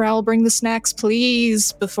 Raoul, bring the snacks,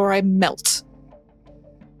 please, before I melt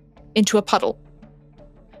into a puddle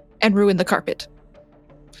and ruin the carpet.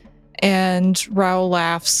 And Raoul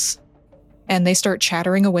laughs, and they start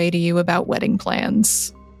chattering away to you about wedding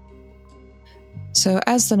plans. So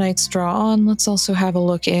as the nights draw on, let's also have a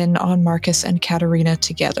look in on Marcus and Katerina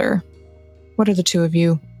together. What are the two of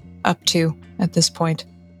you up to at this point?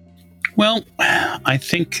 Well, I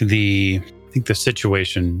think the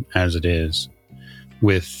situation as it is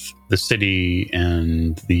with the city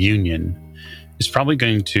and the union is probably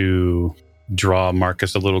going to draw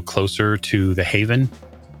Marcus a little closer to the haven,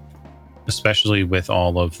 especially with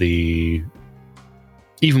all of even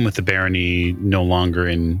with the barony no longer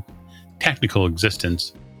in technical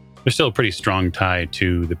existence, there's still a pretty strong tie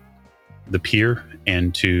to the pier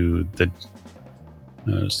and to the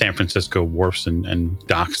San Francisco wharfs and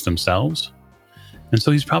docks themselves. And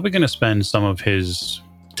so he's probably going to spend some of his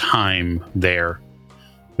time there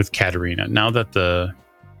with Katerina. Now that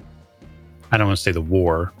I don't want to say the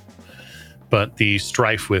war, but the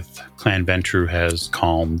strife with Clan Ventru has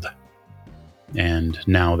calmed. And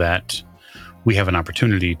now that we have an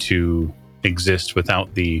opportunity to exist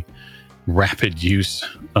without the rapid use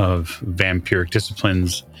of vampiric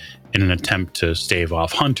disciplines in an attempt to stave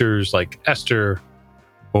off hunters like Esther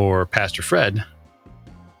or Pastor Fred,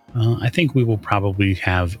 I think we will probably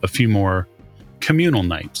have a few more communal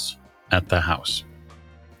nights at the house.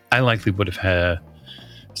 I likely would have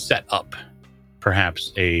set up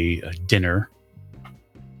perhaps a dinner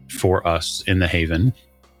for us in the Haven.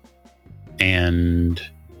 And,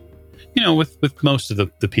 with most of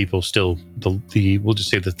the people still, we'll just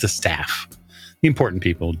say that the staff, the important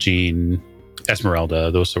people, Jean,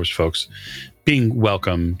 Esmeralda, those sorts of folks, being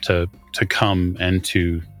welcome to come and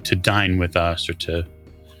to dine with us or to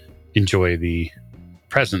enjoy the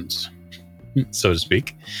presence, so to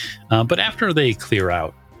speak. But after they clear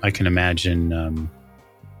out, I can imagine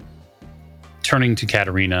turning to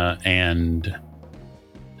Katerina and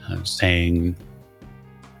saying,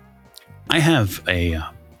 I have a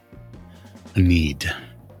need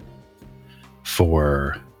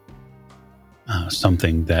for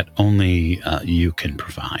something that only you can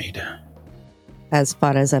provide. As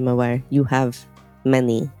far as I'm aware, you have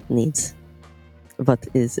many needs. What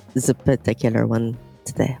is the particular one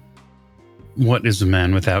today? What is a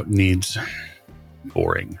man without needs?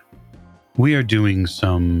 Boring. We are doing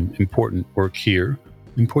some important work here,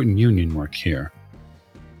 important union work here.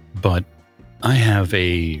 But I have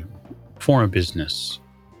a foreign business,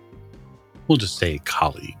 we'll just say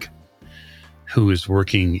colleague, who is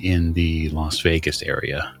working in the Las Vegas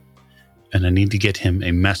area. And I need to get him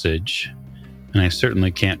a message. And I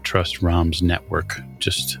certainly can't trust Rahm's network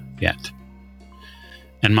just yet.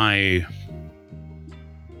 And my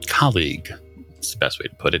colleague, it's the best way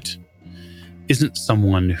to put it, isn't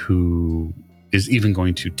someone who is even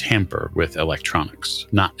going to tamper with electronics,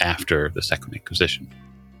 not after the Second Inquisition.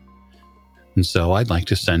 And so I'd like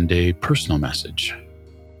to send a personal message.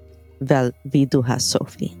 Well, we do have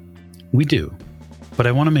Sophie. We do. But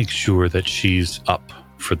I want to make sure that she's up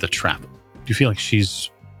for the travel. Do you feel like she's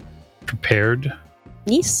prepared?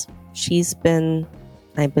 Yes. She's been,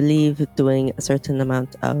 I believe, doing a certain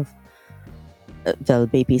amount of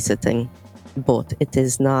babysitting. But it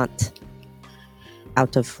is not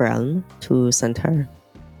out of realm to send her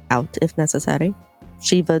out if necessary.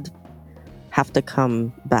 She would have to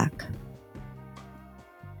come back.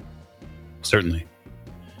 Certainly.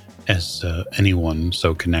 As anyone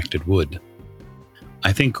so connected would.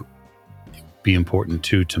 I think it'd be important,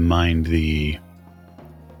 too, to mind the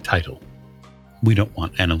title. We don't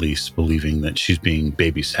want Annalise believing that she's being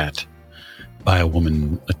babysat by a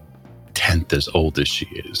woman a tenth as old as she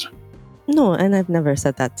is. No, and I've never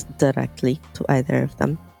said that directly to either of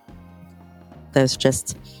them. There's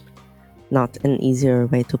just not an easier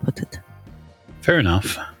way to put it. Fair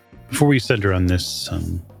enough. Before we send her on this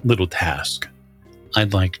little task,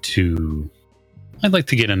 I'd like to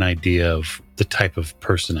get an idea of the type of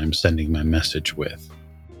person I'm sending my message with,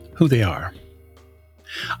 who they are.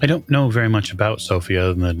 I don't know very much about Sophie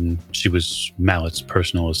other than she was Mallet's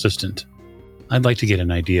personal assistant. I'd like to get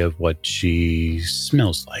an idea of what she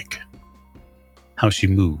smells like, how she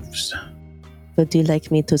moves. Would you like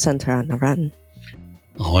me to send her on a run?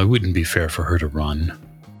 Oh, it wouldn't be fair for her to run.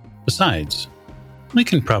 Besides, we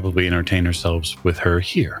can probably entertain ourselves with her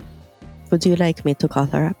here. Would you like me to call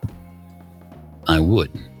her up? I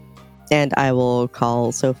would. And I will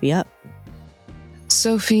call Sophie up.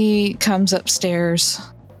 Sophie comes upstairs.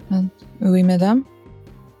 Oui, madame?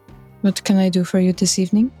 What can I do for you this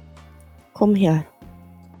evening? Come here.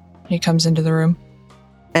 He comes into the room.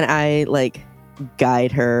 And I,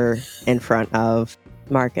 guide her in front of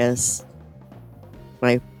Marcus.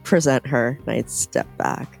 I present her, and I step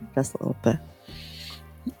back just a little bit.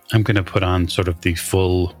 I'm going to put on sort of the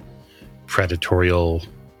full predatorial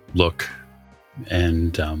look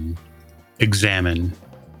and examine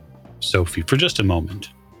Sophie for just a moment.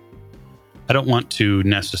 I don't want to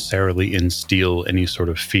necessarily instill any sort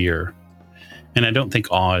of fear, and I don't think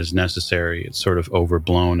awe is necessary. It's sort of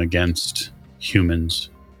overblown against humans.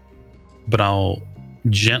 But I'll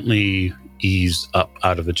gently ease up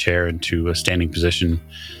out of the chair into a standing position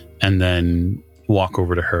and then walk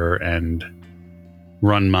over to her and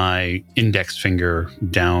run my index finger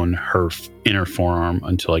down her inner forearm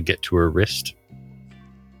until I get to her wrist.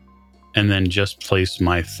 And then just place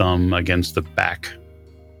my thumb against the back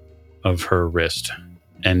of her wrist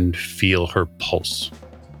and feel her pulse.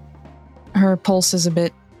 Her pulse is a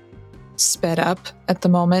bit sped up at the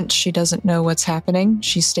moment. She doesn't know what's happening.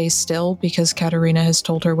 She stays still because Katerina has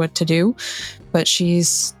told her what to do, but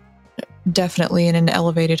she's definitely in an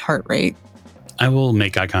elevated heart rate. I will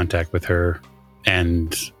make eye contact with her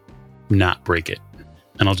and not break it.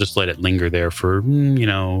 And I'll just let it linger there for,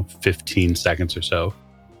 15 seconds or so.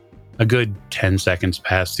 A good 10 seconds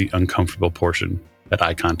past the uncomfortable portion that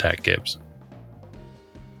eye contact gives.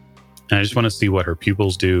 And I just want to see what her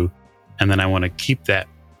pupils do. And then I want to keep that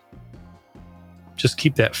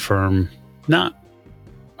firm, not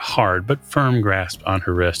hard, but firm grasp on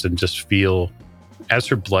her wrist and just feel, as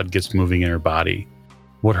her blood gets moving in her body,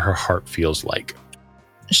 what her heart feels like.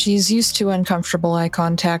 She's used to uncomfortable eye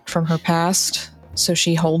contact from her past, so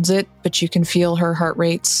she holds it, but you can feel her heart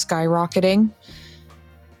rate skyrocketing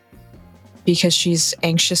because she's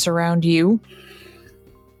anxious around you,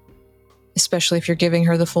 especially if you're giving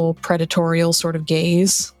her the full predatorial sort of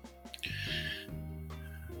gaze.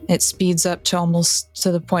 It speeds up to almost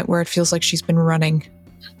to the point where it feels like she's been running.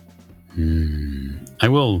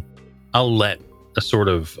 I'll let a sort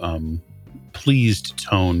of pleased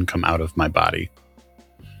tone come out of my body,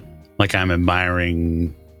 like I'm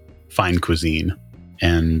admiring fine cuisine,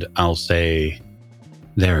 and I'll say,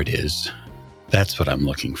 "There it is. That's what I'm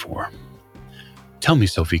looking for. Tell me,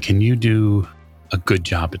 Sophie, can you do a good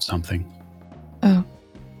job at something?"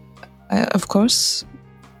 Of course.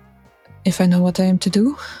 If I know what I am to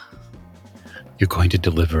do. You're going to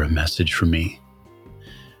deliver a message for me.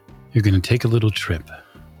 You're going to take a little trip,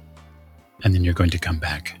 and then you're going to come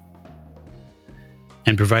back.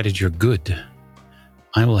 And provided you're good,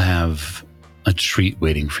 I will have a treat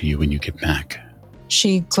waiting for you when you get back.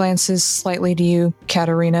 She glances slightly to you,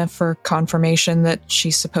 Katerina, for confirmation that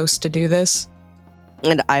she's supposed to do this.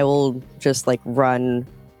 And I will just run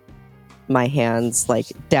my hands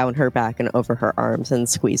down her back and over her arms and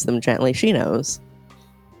squeeze them gently. She knows.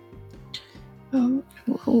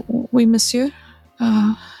 Oui, monsieur.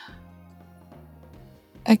 I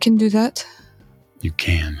can do that. You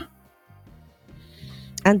can.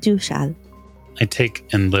 And you shall. I take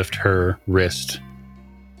and lift her wrist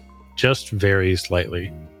just very slightly.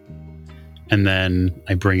 And then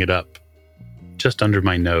I bring it up just under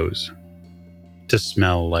my nose to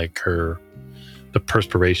smell like the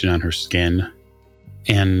perspiration on her skin.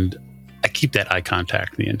 And I keep that eye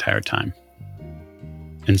contact the entire time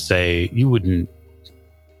and say, you wouldn't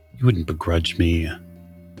begrudge me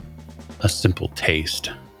a simple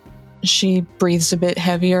taste. She breathes a bit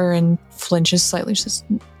heavier and flinches slightly. She says,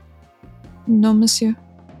 "No, monsieur."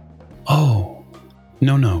 Oh,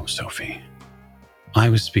 no, Sophie. I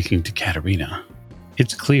was speaking to Katerina.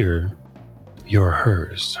 It's clear you're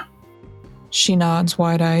hers. She nods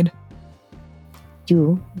wide-eyed.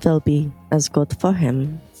 You will be as good for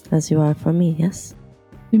him as you are for me, yes?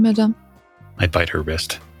 Oui, madame. I bite her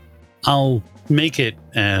wrist. I'll make it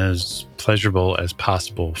as pleasurable as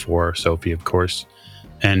possible for Sophie, of course,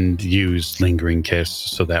 and use lingering kiss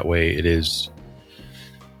so that way it is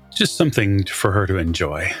just something for her to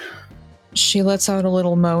enjoy. She lets out a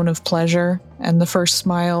little moan of pleasure, and the first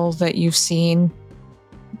smile that you've seen,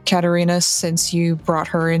 Katerina, since you brought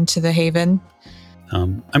her into the haven.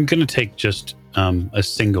 I'm going to take just a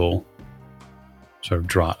single sort of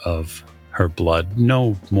draught of her blood.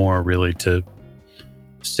 No more really to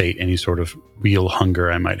sate any sort of real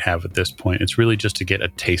hunger I might have at this point. It's really just to get a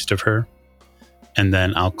taste of her. And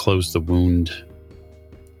then I'll close the wound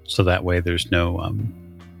so that way there's no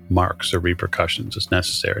marks or repercussions as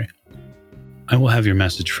necessary. I will have your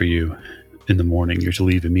message for you in the morning. You're to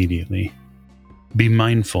leave immediately. Be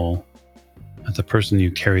mindful that the person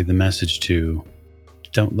you carry the message to,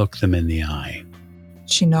 don't look them in the eye.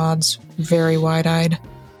 She nods, very wide-eyed.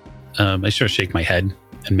 I sort of shake my head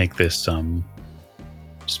and make this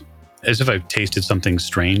as if I've tasted something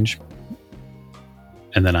strange.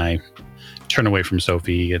 And then I turn away from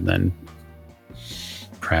Sophie and then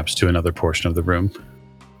perhaps to another portion of the room.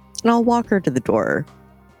 And I'll walk her to the door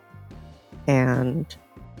and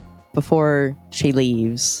before she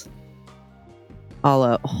leaves,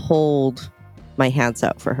 I'll hold my hands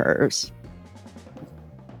out for hers.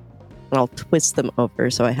 And I'll twist them over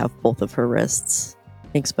so I have both of her wrists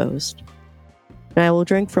exposed. And I will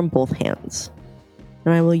drink from both hands.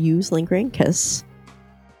 And I will use Lingering Kiss.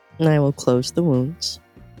 And I will close the wounds.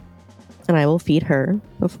 And I will feed her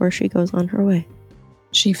before she goes on her way.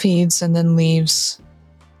 She feeds and then leaves,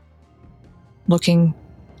 looking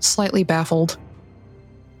slightly baffled,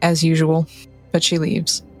 as usual, but she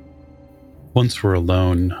leaves. Once we're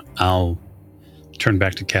alone, I'll turn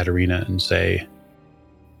back to Katerina and say,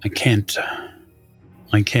 I can't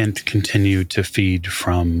continue to feed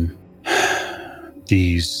from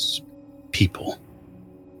these people.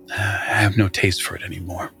 I have no taste for it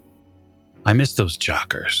anymore. I miss those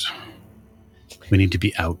jockers. We need to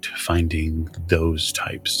be out finding those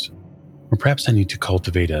types. Or perhaps I need to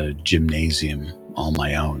cultivate a gymnasium all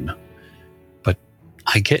my own. But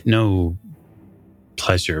I get no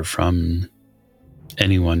pleasure from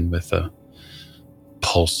anyone with a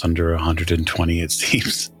pulse under 120, it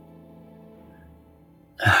seems.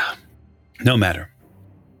 No matter.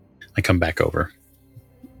 I come back over.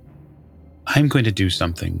 I'm going to do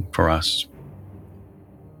something for us.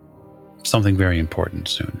 Something very important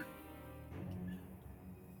soon.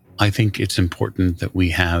 I think it's important that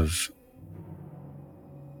we have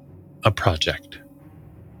a project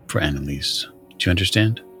for Annalise. Do you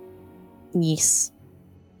understand? Yes.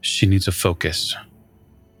 She needs a focus.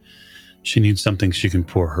 She needs something she can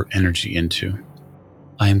pour her energy into.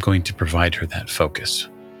 I am going to provide her that focus.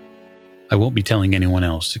 I won't be telling anyone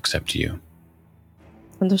else except you.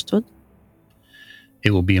 Understood.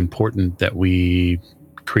 It will be important that we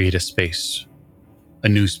create a space, a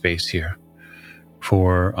new space here,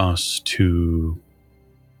 for us to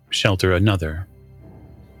shelter another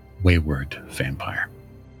wayward vampire.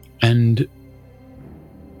 And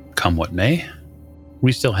come what may,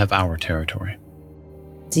 we still have our territory.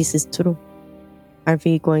 This is true. Are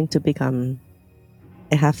we going to become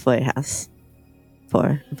a halfway house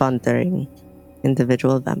for wandering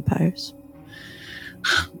individual vampires?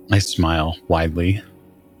 I smile widely.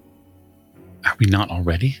 Are we not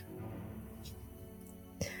already?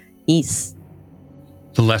 Yes.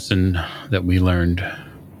 The lesson that we learned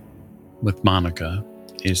with Monica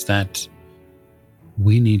is that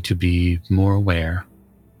we need to be more aware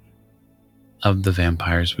of the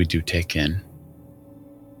vampires we do take in.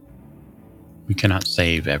 We cannot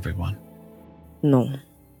save everyone. No.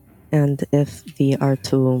 And if we are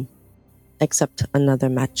to accept another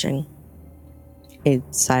matching, a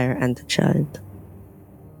sire and a child,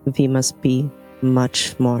 we must be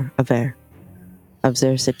much more aware of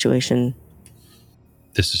their situation.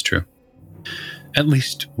 This is true. At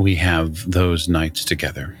least we have those nights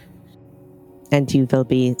together. And you will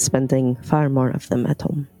be spending far more of them at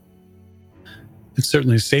home. It's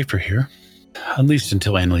certainly safer here. At least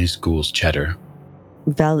until Annalise ghouls Cheddar.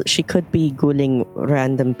 Well, she could be ghouling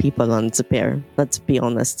random people on the pier. Let's be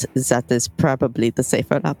honest, that is probably the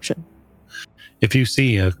safer option. If you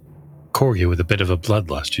see a Corgi with a bit of a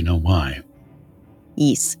bloodlust, you know why.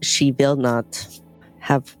 Yes, she will not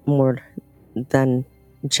have more than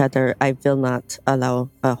Cheddar. I will not allow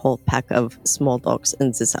a whole pack of small dogs in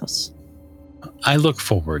this house. I look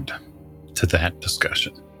forward to that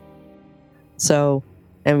discussion. So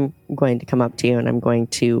I'm going to come up to you and I'm going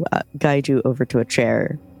to guide you over to a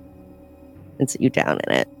chair and sit you down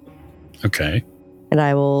in it. Okay. And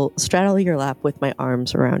I will straddle your lap with my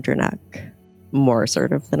arms around your neck, more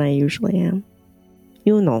assertive than I usually am.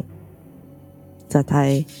 You know that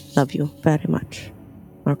I love you very much,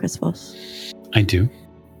 Marcus Voss. I do.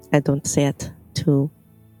 I don't say it to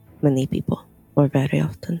many people or very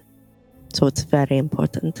often. So it's very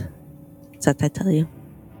important that I tell you.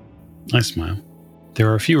 I smile.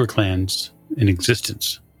 There are fewer clans in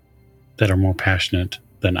existence that are more passionate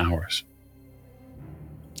than ours.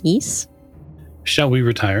 Yes. Shall we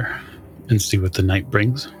retire and see what the night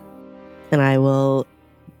brings? And I will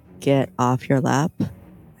get off your lap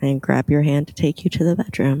and grab your hand to take you to the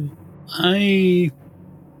bedroom. I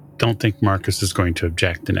don't think Marcus is going to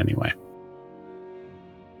object in any way.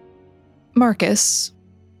 Marcus,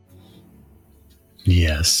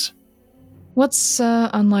 Yes. what's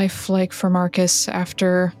on life like for Marcus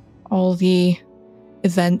after all the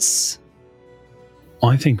events?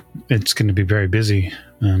 Well, I think it's going to be very busy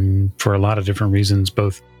for a lot of different reasons,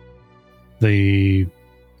 both the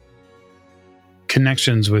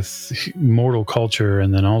connections with mortal culture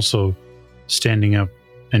and then also standing up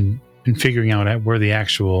and figuring out where the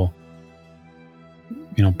actual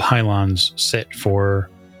pylons sit for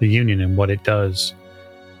the Union and what it does,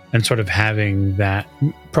 and sort of having that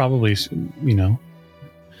probably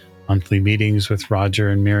monthly meetings with Roger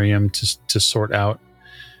and Miriam to sort out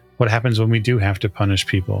what happens when we do have to punish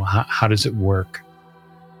people. How does it work?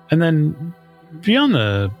 And then beyond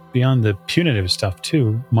the punitive stuff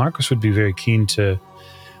too, Marcus would be very keen to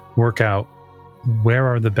work out where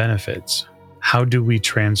are the benefits. How do we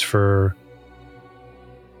transfer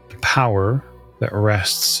the power that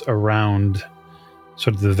rests around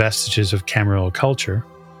sort of the vestiges of Camarilla culture?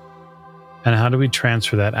 And how do we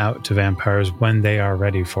transfer that out to vampires when they are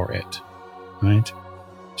ready for it, right?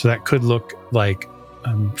 So that could look like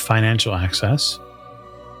financial access,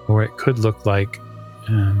 or it could look like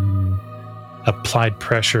applied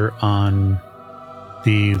pressure on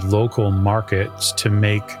the local markets to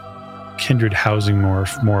make kindred housing more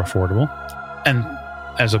affordable, and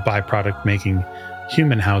as a byproduct, making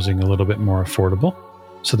human housing a little bit more affordable.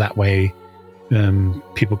 So that way,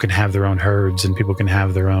 people can have their own herds and people can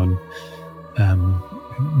have their own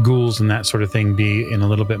ghouls and that sort of thing be in a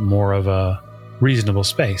little bit more of a reasonable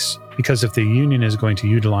space. Because if the union is going to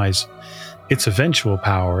utilize its eventual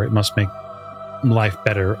power, it must make life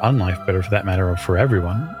better, unlife better for that matter, or for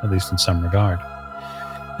everyone, at least in some regard.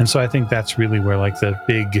 And so I think that's really where like the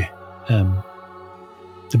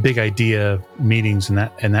big idea meetings and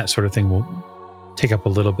that sort of thing will take up a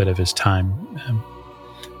little bit of his time.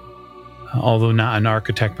 Although not an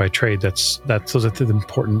architect by trade, those are the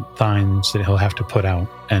important things that he'll have to put out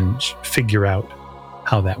and figure out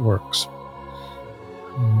how that works.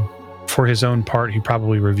 For his own part, he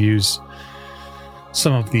probably reviews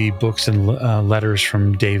some of the books and letters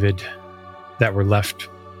from David that were left,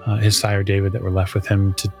 his sire David, that were left with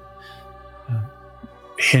him, to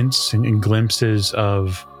hints and glimpses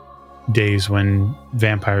of days when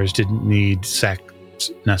vampires didn't need sex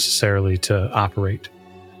necessarily to operate.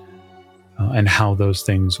 And how those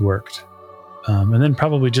things worked. And then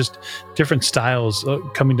probably just different styles,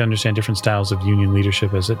 coming to understand different styles of union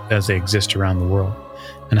leadership as they exist around the world,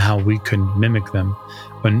 and how we can mimic them,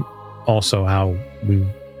 but also how we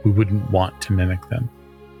wouldn't want to mimic them.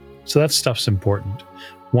 So that stuff's important.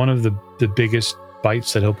 One of the biggest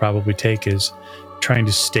bites that he'll probably take is trying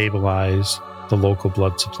to stabilize the local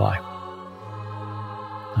blood supply.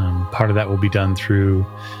 Part of that will be done through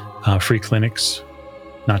free clinics,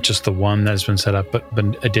 not just the one that has been set up, but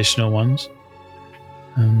additional ones.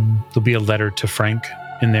 There'll be a letter to Frank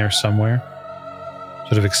in there somewhere,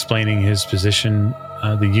 sort of explaining his position,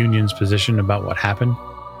 the union's position about what happened,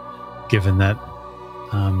 given that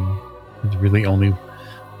there's really only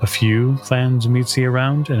a few clans Mitzi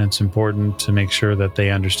around, and it's important to make sure that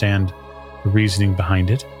they understand the reasoning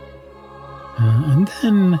behind it. And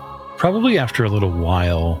then, probably after a little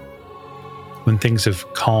while, when things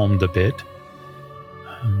have calmed a bit,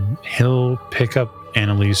 he'll pick up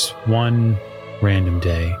Annalise one random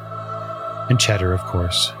day, and Cheddar, of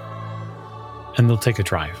course, and they'll take a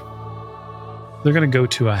drive. They're going to go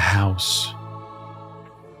to a house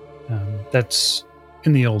that's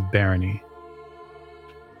in the old barony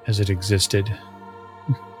as it existed,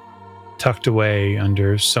 tucked away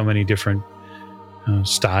under so many different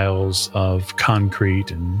styles of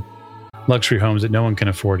concrete and luxury homes that no one can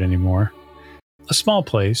afford anymore. A small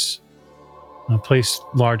place. A place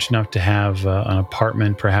large enough to have an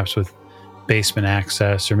apartment, perhaps with basement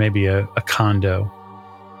access, or maybe a condo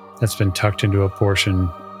that's been tucked into a portion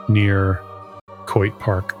near Coit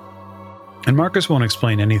Park. And Marcus won't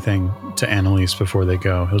explain anything to Annalise before they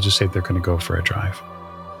go. He'll just say they're going to go for a drive.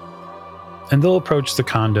 And they'll approach the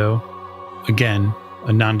condo, again,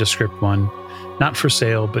 a nondescript one, not for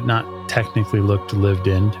sale, but not technically looked lived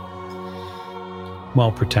in.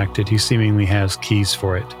 Well protected. He seemingly has keys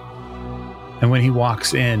for it. And when he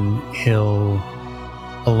walks in, he'll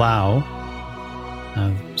allow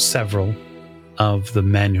several of the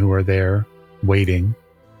men who are there waiting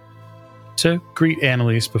to greet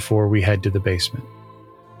Annalise before we head to the basement.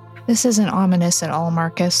 This isn't ominous at all,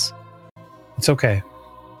 Marcus. It's okay.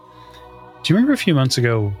 Do you remember a few months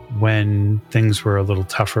ago when things were a little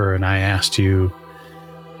tougher and I asked you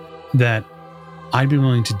that I'd be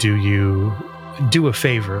willing to do a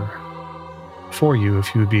favor for you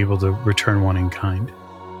if you would be able to return one in kind?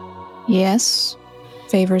 Yes.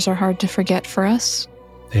 Favors are hard to forget for us.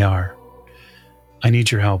 They are. I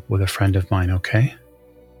need your help with a friend of mine, okay?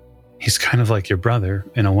 He's kind of like your brother,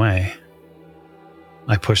 in a way.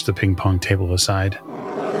 I push the ping pong table aside.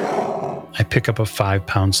 I pick up a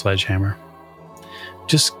 5-pound sledgehammer.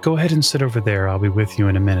 Just go ahead and sit over there. I'll be with you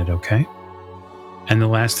in a minute, okay? And the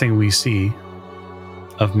last thing we see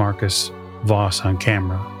of Marcus Voss on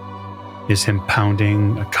camera is him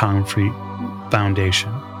pounding a concrete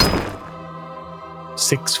foundation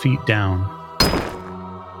 6 feet down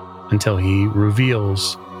until he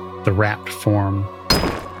reveals the wrapped form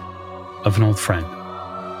of an old friend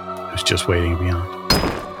who's just waiting beyond.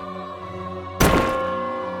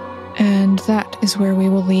 And that is where we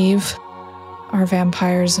will leave our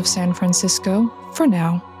vampires of San Francisco for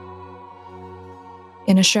now.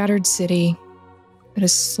 In a shattered city that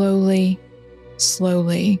is slowly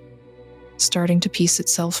starting to piece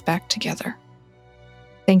itself back together.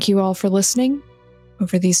 Thank you all for listening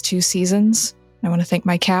over these 2 seasons. I want to thank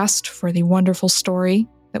my cast for the wonderful story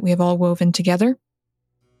that we have all woven together.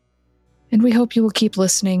 And we hope you will keep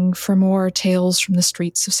listening for more tales from the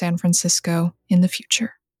streets of San Francisco in the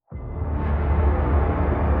future.